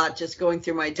about a lot just going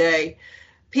through my day.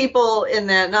 People in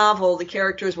that novel, the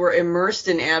characters were immersed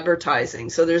in advertising.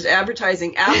 So there's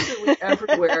advertising absolutely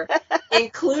everywhere,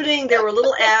 including there were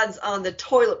little ads on the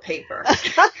toilet paper.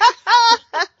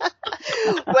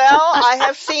 Well, I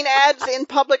have seen ads in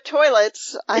public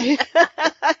toilets.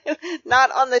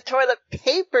 Not on the toilet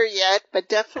paper yet, but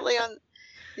definitely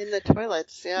in the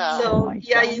toilets. Yeah. So,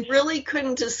 you really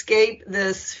couldn't escape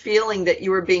this feeling that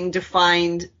you were being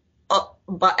defined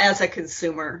as a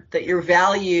consumer, that your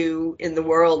value in the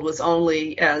world was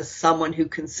only as someone who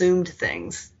consumed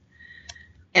things.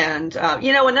 And,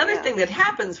 another thing that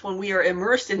happens when we are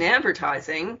immersed in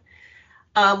advertising,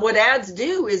 what ads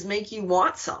do is make you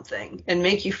want something and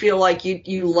make you feel like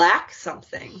you lack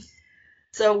something.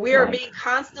 So we are being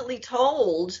constantly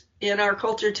told in our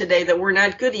culture today that we're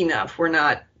not good enough. We're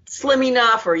not slim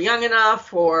enough or young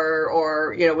enough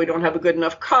or we don't have a good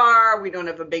enough car. We don't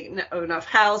have a big enough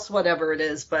house, whatever it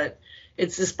is. But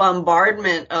it's this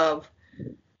bombardment of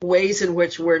ways in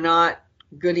which we're not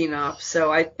good enough.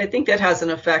 So I think that has an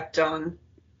effect on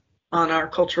our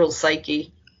cultural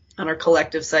psyche, on our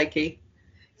collective psyche.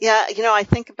 Yeah, I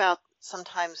think about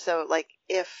sometimes though, like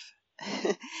if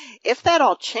that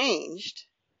all changed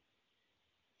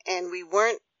and we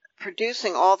weren't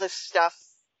producing all this stuff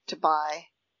to buy,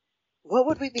 what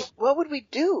would we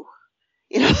do?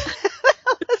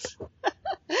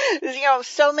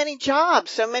 So many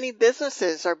jobs, so many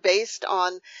businesses are based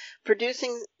on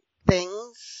producing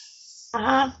things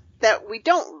that we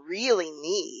don't really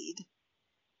need.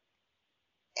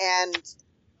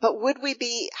 But would we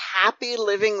be happy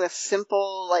living the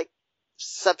simple, like,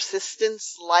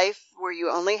 subsistence life where you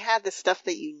only had the stuff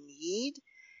that you need?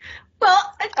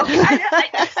 Well, I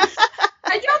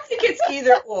don't think it's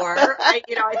either or. I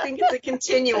think it's a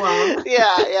continuum.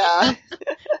 Yeah.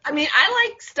 I mean, I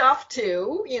like stuff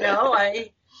too.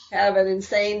 I have an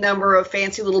insane number of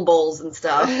fancy little bowls and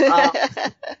stuff.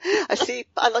 I see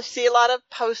a lot of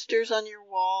posters on your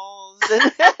walls.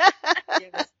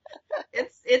 Yes.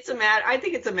 It's a matter. I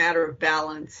think it's a matter of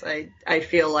balance. I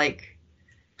feel like,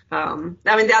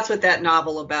 that's what that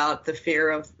novel about, the fear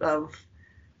of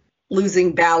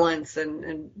losing balance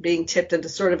and being tipped into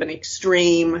sort of an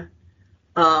extreme,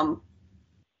 an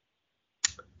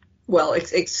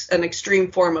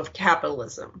extreme form of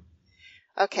capitalism.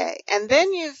 Okay, and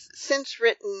then you've since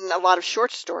written a lot of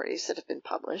short stories that have been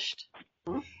published.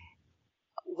 Mm-hmm.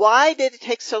 Why did it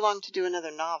take so long to do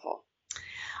another novel?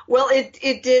 Well,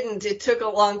 it didn't. It took a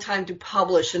long time to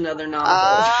publish another novel.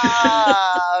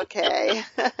 Ah, okay.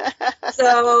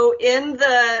 So in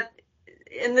the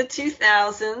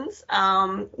 2000s,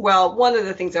 one of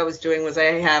the things I was doing was I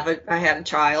had a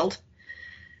child.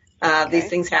 Okay. These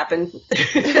things happen.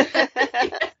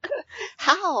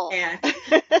 How?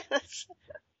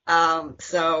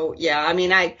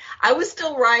 I was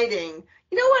still writing.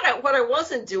 What I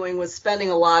wasn't doing was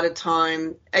spending a lot of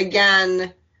time,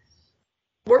 again,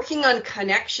 working on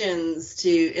connections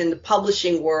in the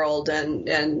publishing world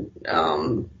and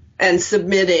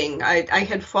submitting. I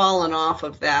had fallen off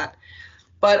of that.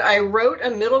 But I wrote a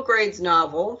middle grades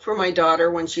novel for my daughter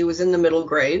when she was in the middle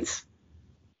grades.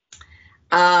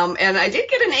 And I did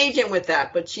get an agent with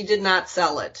that, but she did not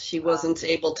sell it. She wasn't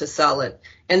able to sell it.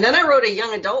 And then I wrote a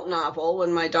young adult novel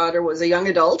when my daughter was a young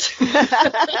adult.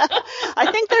 I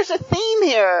think there's a theme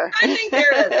here. I think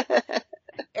there is.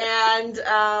 And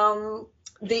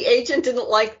the agent didn't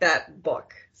like that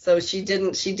book. So she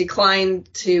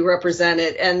declined to represent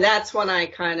it. And that's when I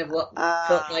kind of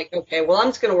felt like, okay, well, I'm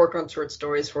just going to work on short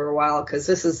stories for a while because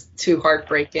this is too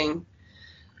heartbreaking.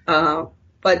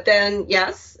 But then,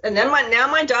 yes. And then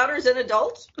now my daughter's an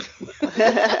adult.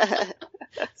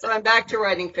 So I'm back to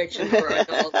writing fiction for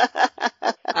adults.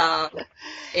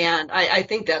 And I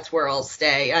think that's where I'll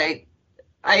stay.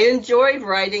 I enjoyed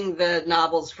writing the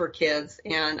novels for kids,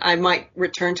 and I might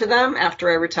return to them after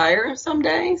I retire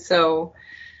someday. So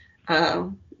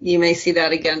you may see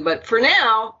that again. But for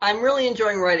now, I'm really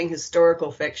enjoying writing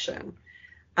historical fiction.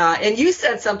 And you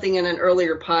said something in an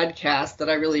earlier podcast that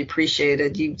I really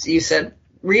appreciated. You said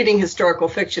reading historical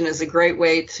fiction is a great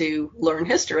way to learn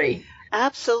history.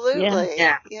 Absolutely.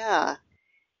 Yeah.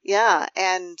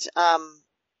 And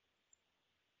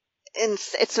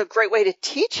it's a great way to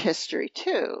teach history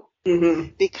too,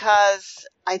 because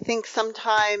I think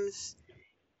sometimes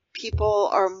people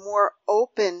are more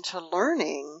open to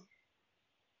learning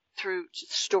through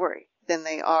story than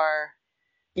they are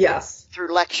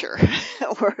through lecture.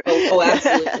 Absolutely.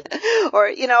 Or,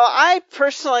 I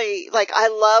personally, I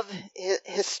love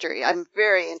history. I'm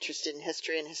very interested in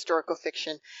history and historical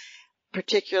fiction,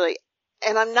 particularly.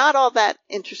 And I'm not all that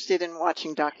interested in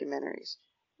watching documentaries.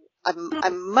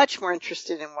 I'm much more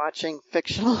interested in watching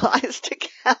fictionalized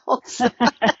accounts.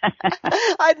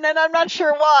 And I'm not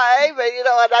sure why, but,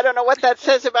 and I don't know what that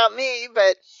says about me,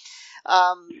 but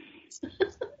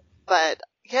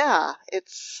yeah,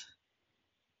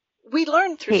 we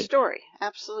learn through story.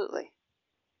 Absolutely.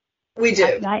 We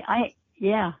do. I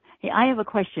have a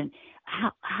question.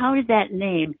 How did that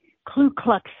name, Ku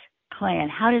Klux Klan,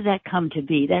 how did that come to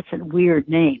be? That's a weird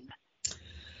name.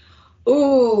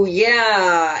 Oh,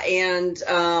 yeah. And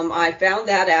I found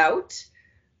that out.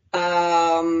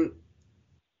 And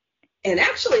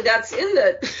actually that's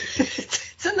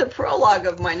it's in the prologue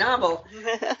of my novel.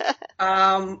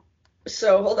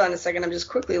 So hold on a second. I'm just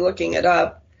quickly looking it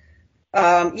up.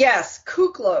 Yes,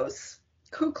 kuklos.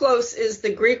 Kuklos is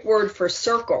the Greek word for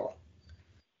circle.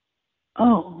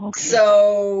 Oh, okay.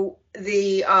 So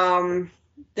the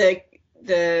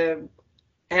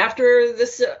after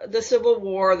the Civil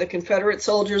War, the Confederate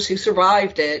soldiers who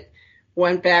survived it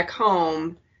went back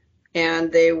home,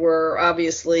 and they were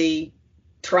obviously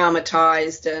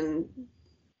traumatized and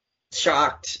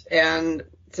shocked, and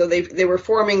so they were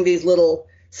forming these little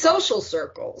social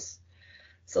circles.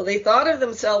 So they thought of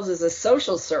themselves as a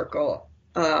social circle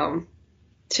to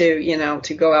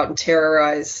go out and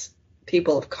terrorize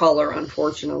people of color,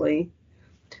 unfortunately.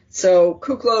 So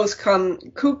Ku Klux Klan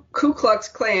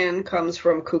comes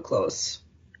from Kuklos.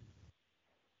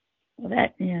 Well,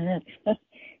 that's the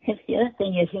other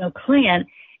thing is, Klan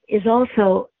is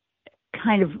also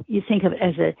kind of, you think of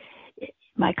as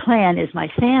my clan is my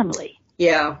family.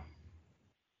 Yeah.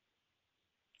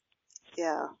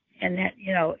 Yeah. And that,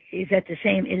 is it the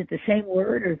same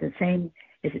word or is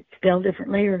it spelled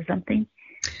differently or something?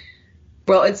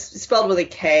 Well, it's spelled with a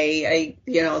K.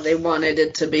 They wanted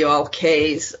it to be all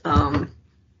Ks.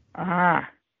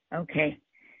 Okay.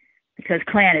 Because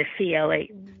clan is C-L-A.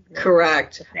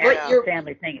 Correct. But your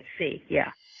family thing is C,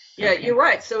 yeah. Yeah, okay. You're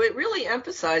right. So it really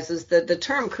emphasizes the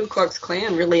term Ku Klux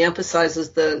Klan really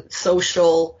emphasizes the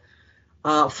social,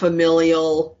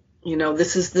 familial,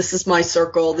 this is my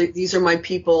circle. These are my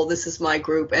people. This is my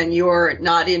group, and you're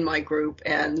not in my group.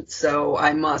 And so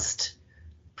I must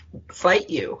fight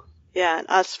you. Yeah, an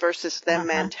us versus them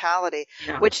mentality,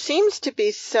 which seems to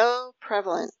be so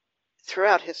prevalent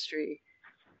throughout history,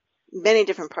 many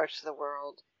different parts of the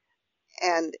world.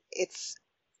 And it's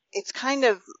kind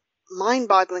of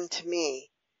mind-boggling to me.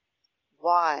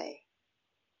 Why?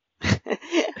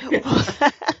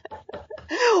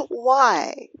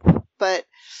 Why? But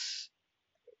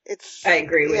I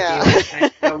agree with you.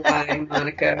 I don't know why,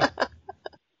 Monica.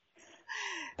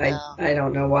 I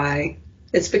don't know why.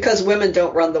 It's because women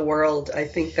don't run the world. I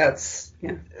think that's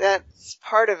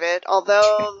part of it.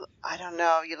 Although, I don't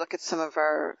know, you look at some of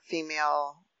our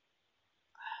female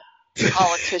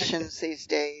politicians these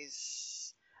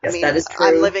days. Yes, that is true.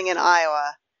 I'm living in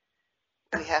Iowa.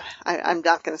 I'm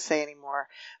not going to say anymore,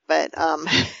 but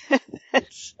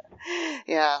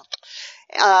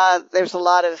there's a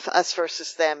lot of us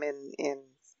versus them in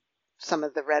some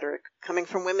of the rhetoric coming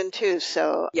from women too.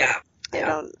 So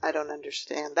I don't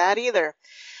understand that either.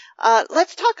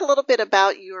 Let's talk a little bit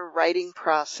about your writing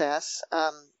process.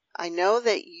 I know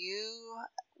that you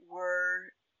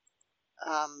were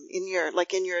in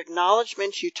your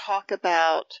acknowledgments, you talk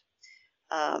about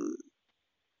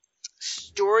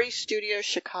Story Studio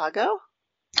Chicago.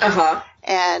 Uh-huh.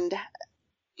 And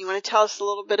you want to tell us a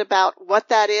little bit about what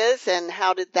that is and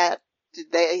how did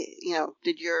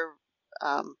your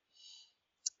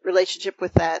relationship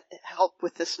with that help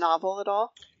with this novel at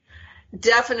all?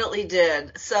 Definitely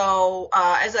did. So,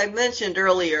 as I mentioned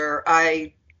earlier,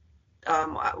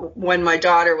 when my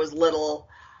daughter was little,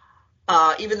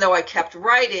 even though I kept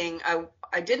writing,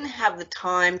 I didn't have the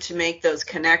time to make those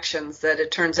connections that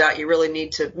it turns out you really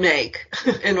need to make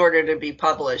in order to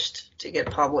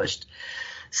get published.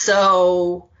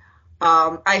 So,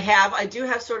 I do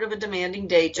have sort of a demanding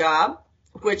day job,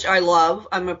 which I love.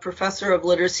 I'm a professor of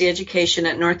literacy education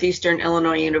at Northeastern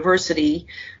Illinois University,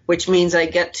 which means I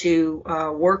get to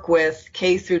work with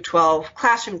K through 12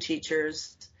 classroom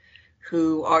teachers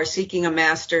who are seeking a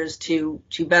master's to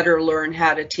better learn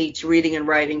how to teach reading and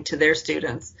writing to their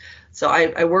students. So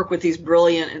I work with these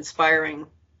brilliant, inspiring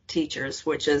teachers,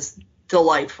 which is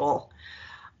delightful.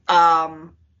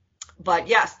 But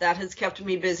yes, that has kept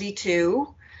me busy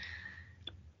too.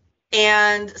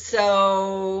 And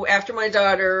so after my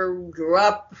daughter grew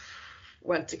up,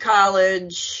 went to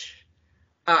college,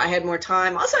 I had more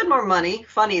time. I also had more money.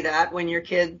 Funny that when your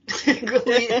kid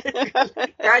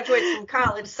graduates from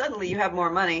college, suddenly you have more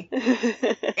money.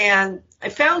 And I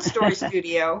found Story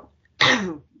Studio,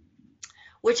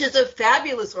 which is a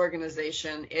fabulous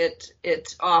organization.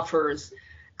 It offers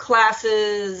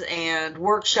classes and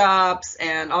workshops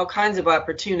and all kinds of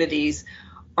opportunities.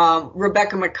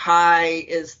 Rebecca Mackay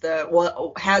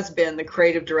has been the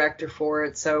creative director for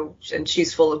it, and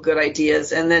she's full of good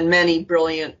ideas. And then many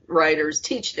brilliant writers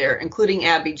teach there, including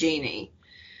Abby Jeannie,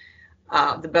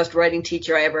 the best writing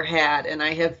teacher I ever had. And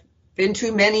I have been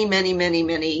to many, many, many,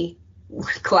 many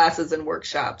classes and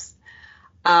workshops.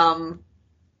 So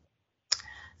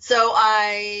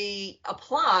I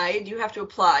applied. You have to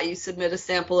apply. You submit a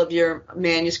sample of your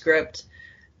manuscript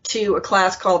to a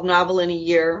class called Novel in a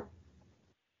Year.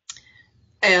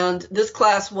 And this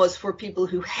class was for people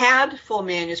who had full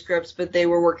manuscripts, but they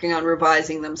were working on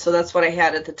revising them. So that's what I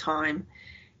had at the time.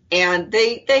 And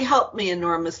they helped me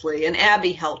enormously, and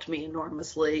Abby helped me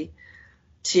enormously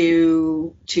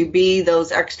to be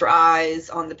those extra eyes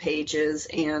on the pages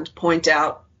and point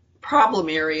out problem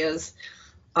areas.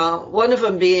 One of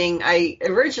them being, I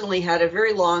originally had a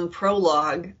very long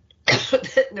prologue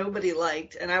that nobody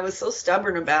liked, and I was so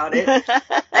stubborn about it.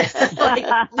 Like,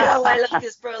 no, I like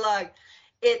this prologue.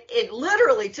 It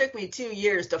literally took me 2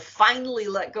 years to finally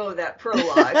let go of that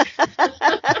prologue.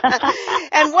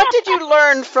 And what did you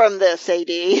learn from this,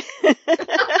 AD?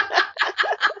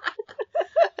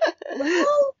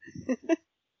 Well,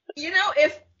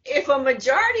 if a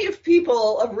majority of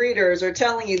readers are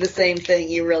telling you the same thing,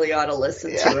 you really ought to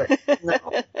listen to it. No.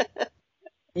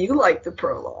 You like the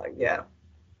prologue, yeah.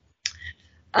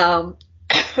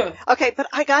 Okay, but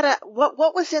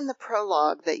what was in the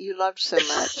prologue that you loved so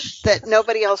much that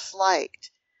nobody else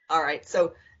liked? All right,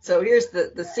 so here's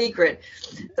the secret.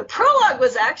 The prologue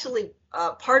was actually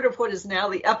part of what is now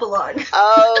the epilogue.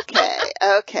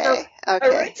 Okay.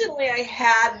 Originally I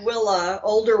had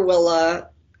older Willa,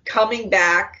 coming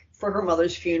back for her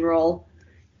mother's funeral,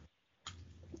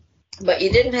 but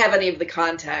you didn't have any of the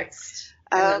context.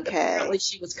 And apparently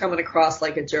she was coming across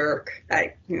like a jerk.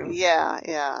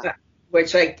 Yeah.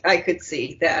 Which I could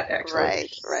see that, actually.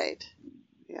 Right.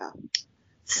 Yeah.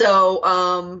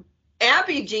 So,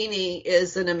 Abby Jeannie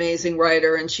is an amazing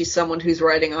writer, and she's someone whose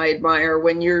writing I admire.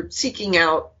 When you're seeking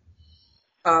out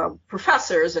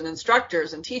professors and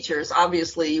instructors and teachers,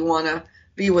 obviously you want to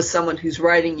be with someone whose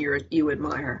writing you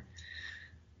admire.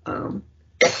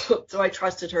 So I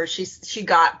trusted her. She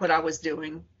got what I was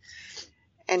doing.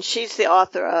 And she's the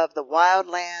author of The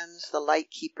Wildlands, The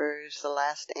Lightkeepers, The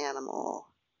Last Animal.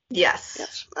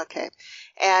 Yes. Okay.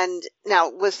 And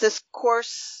now, was this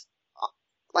course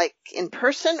like in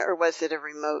person or was it a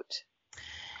remote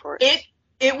course?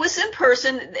 It was in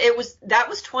person. That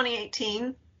was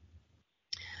 2018,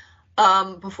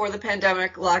 before the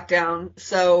pandemic lockdown.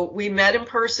 So we met in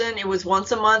person. It was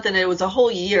once a month, and it was a whole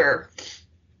year.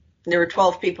 There were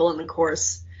 12 people in the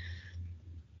course.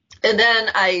 And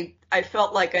then I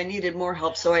felt like I needed more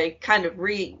help, so I kind of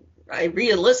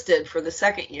re-enlisted for the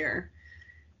second year.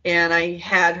 And I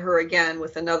had her again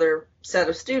with another set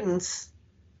of students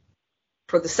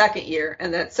for the second year,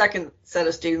 and that second set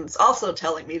of students also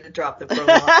telling me to drop the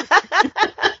prologue.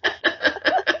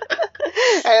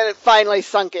 And it finally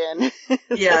sunk in.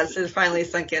 Yes, it finally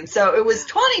sunk in. So it was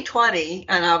 2020,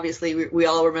 and obviously we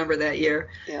all remember that year,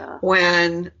 yeah,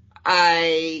 when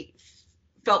I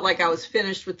felt like I was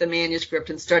finished with the manuscript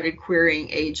and started querying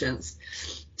agents.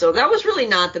 So that was really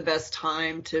not the best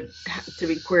time to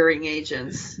be querying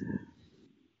agents.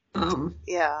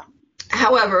 Yeah.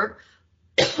 However,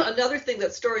 another thing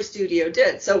that Story Studio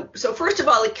did, so first of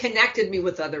all, it connected me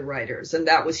with other writers, and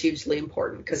that was hugely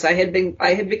important because I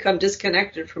had become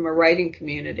disconnected from a writing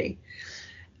community.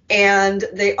 And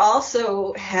they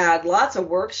also had lots of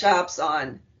workshops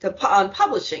on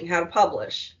publishing, how to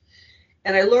publish.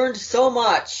 And I learned so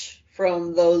much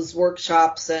from those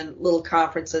workshops and little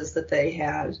conferences that they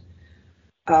had.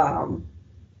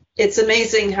 It's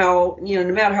amazing how, no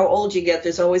matter how old you get,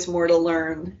 there's always more to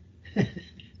learn.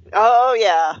 Oh,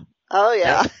 yeah. Oh,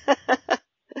 yeah.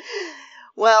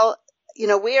 Well,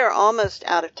 we are almost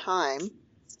out of time.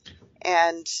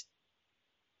 And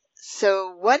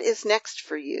so what is next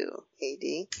for you,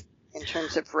 A.D., in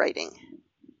terms of writing?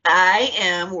 I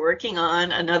am working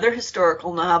on another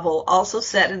historical novel, also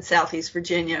set in Southeast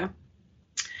Virginia.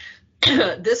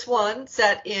 This one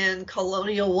set in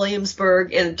colonial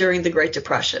Williamsburg and during the Great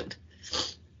Depression.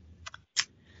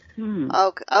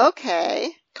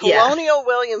 Okay. Colonial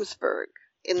Williamsburg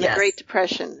in the Great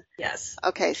Depression. Yes.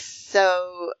 Okay,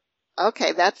 so,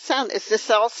 is this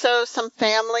also some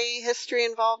family history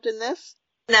involved in this?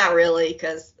 Not really,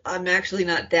 because I'm actually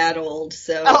not that old,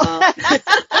 so. Well,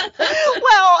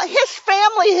 his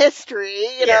family history,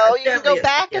 you can go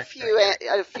back a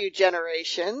few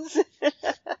generations.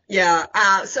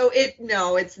 Yeah. So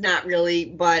it's not really,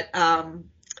 but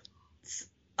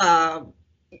having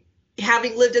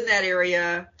lived in that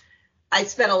area, I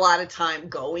spent a lot of time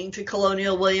going to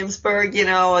colonial Williamsburg,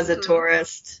 as a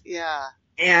tourist. Yeah.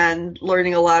 And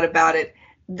learning a lot about it.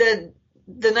 The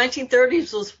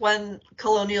 1930s was when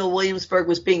colonial Williamsburg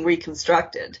was being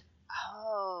reconstructed.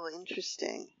 Oh,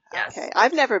 interesting. Yes. Okay.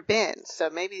 I've never been, so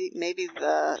maybe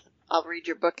I'll read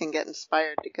your book and get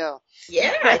inspired to go.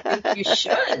 Yeah, I think you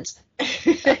should.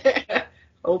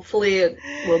 Hopefully it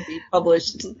will be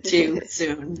published too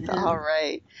soon. All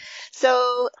right.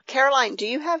 So, Caroline, do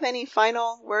you have any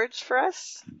final words for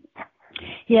us?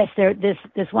 Yes,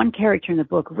 this one character in the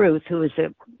book, Ruth, who is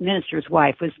a minister's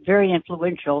wife, was very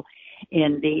influential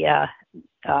in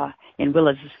in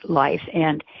Willa's life,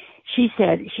 and she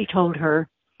told her,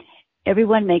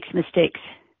 everyone makes mistakes,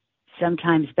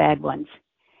 sometimes bad ones,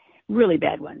 really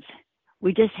bad ones.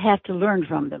 We just have to learn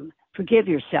from them. Forgive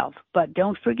yourself, but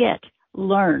don't forget,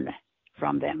 learn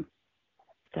from them.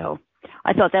 So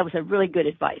I thought that was a really good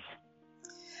advice.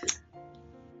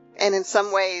 And in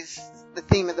some ways, the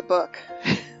theme of the book.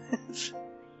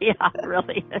 Yeah,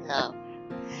 really. Yeah.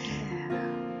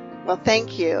 Well,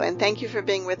 thank you. And thank you for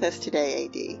being with us today,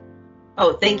 A.D.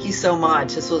 Oh, thank you so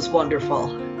much. This was wonderful.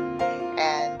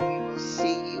 And we will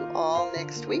see you all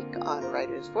next week on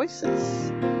Writers'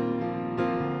 Voices.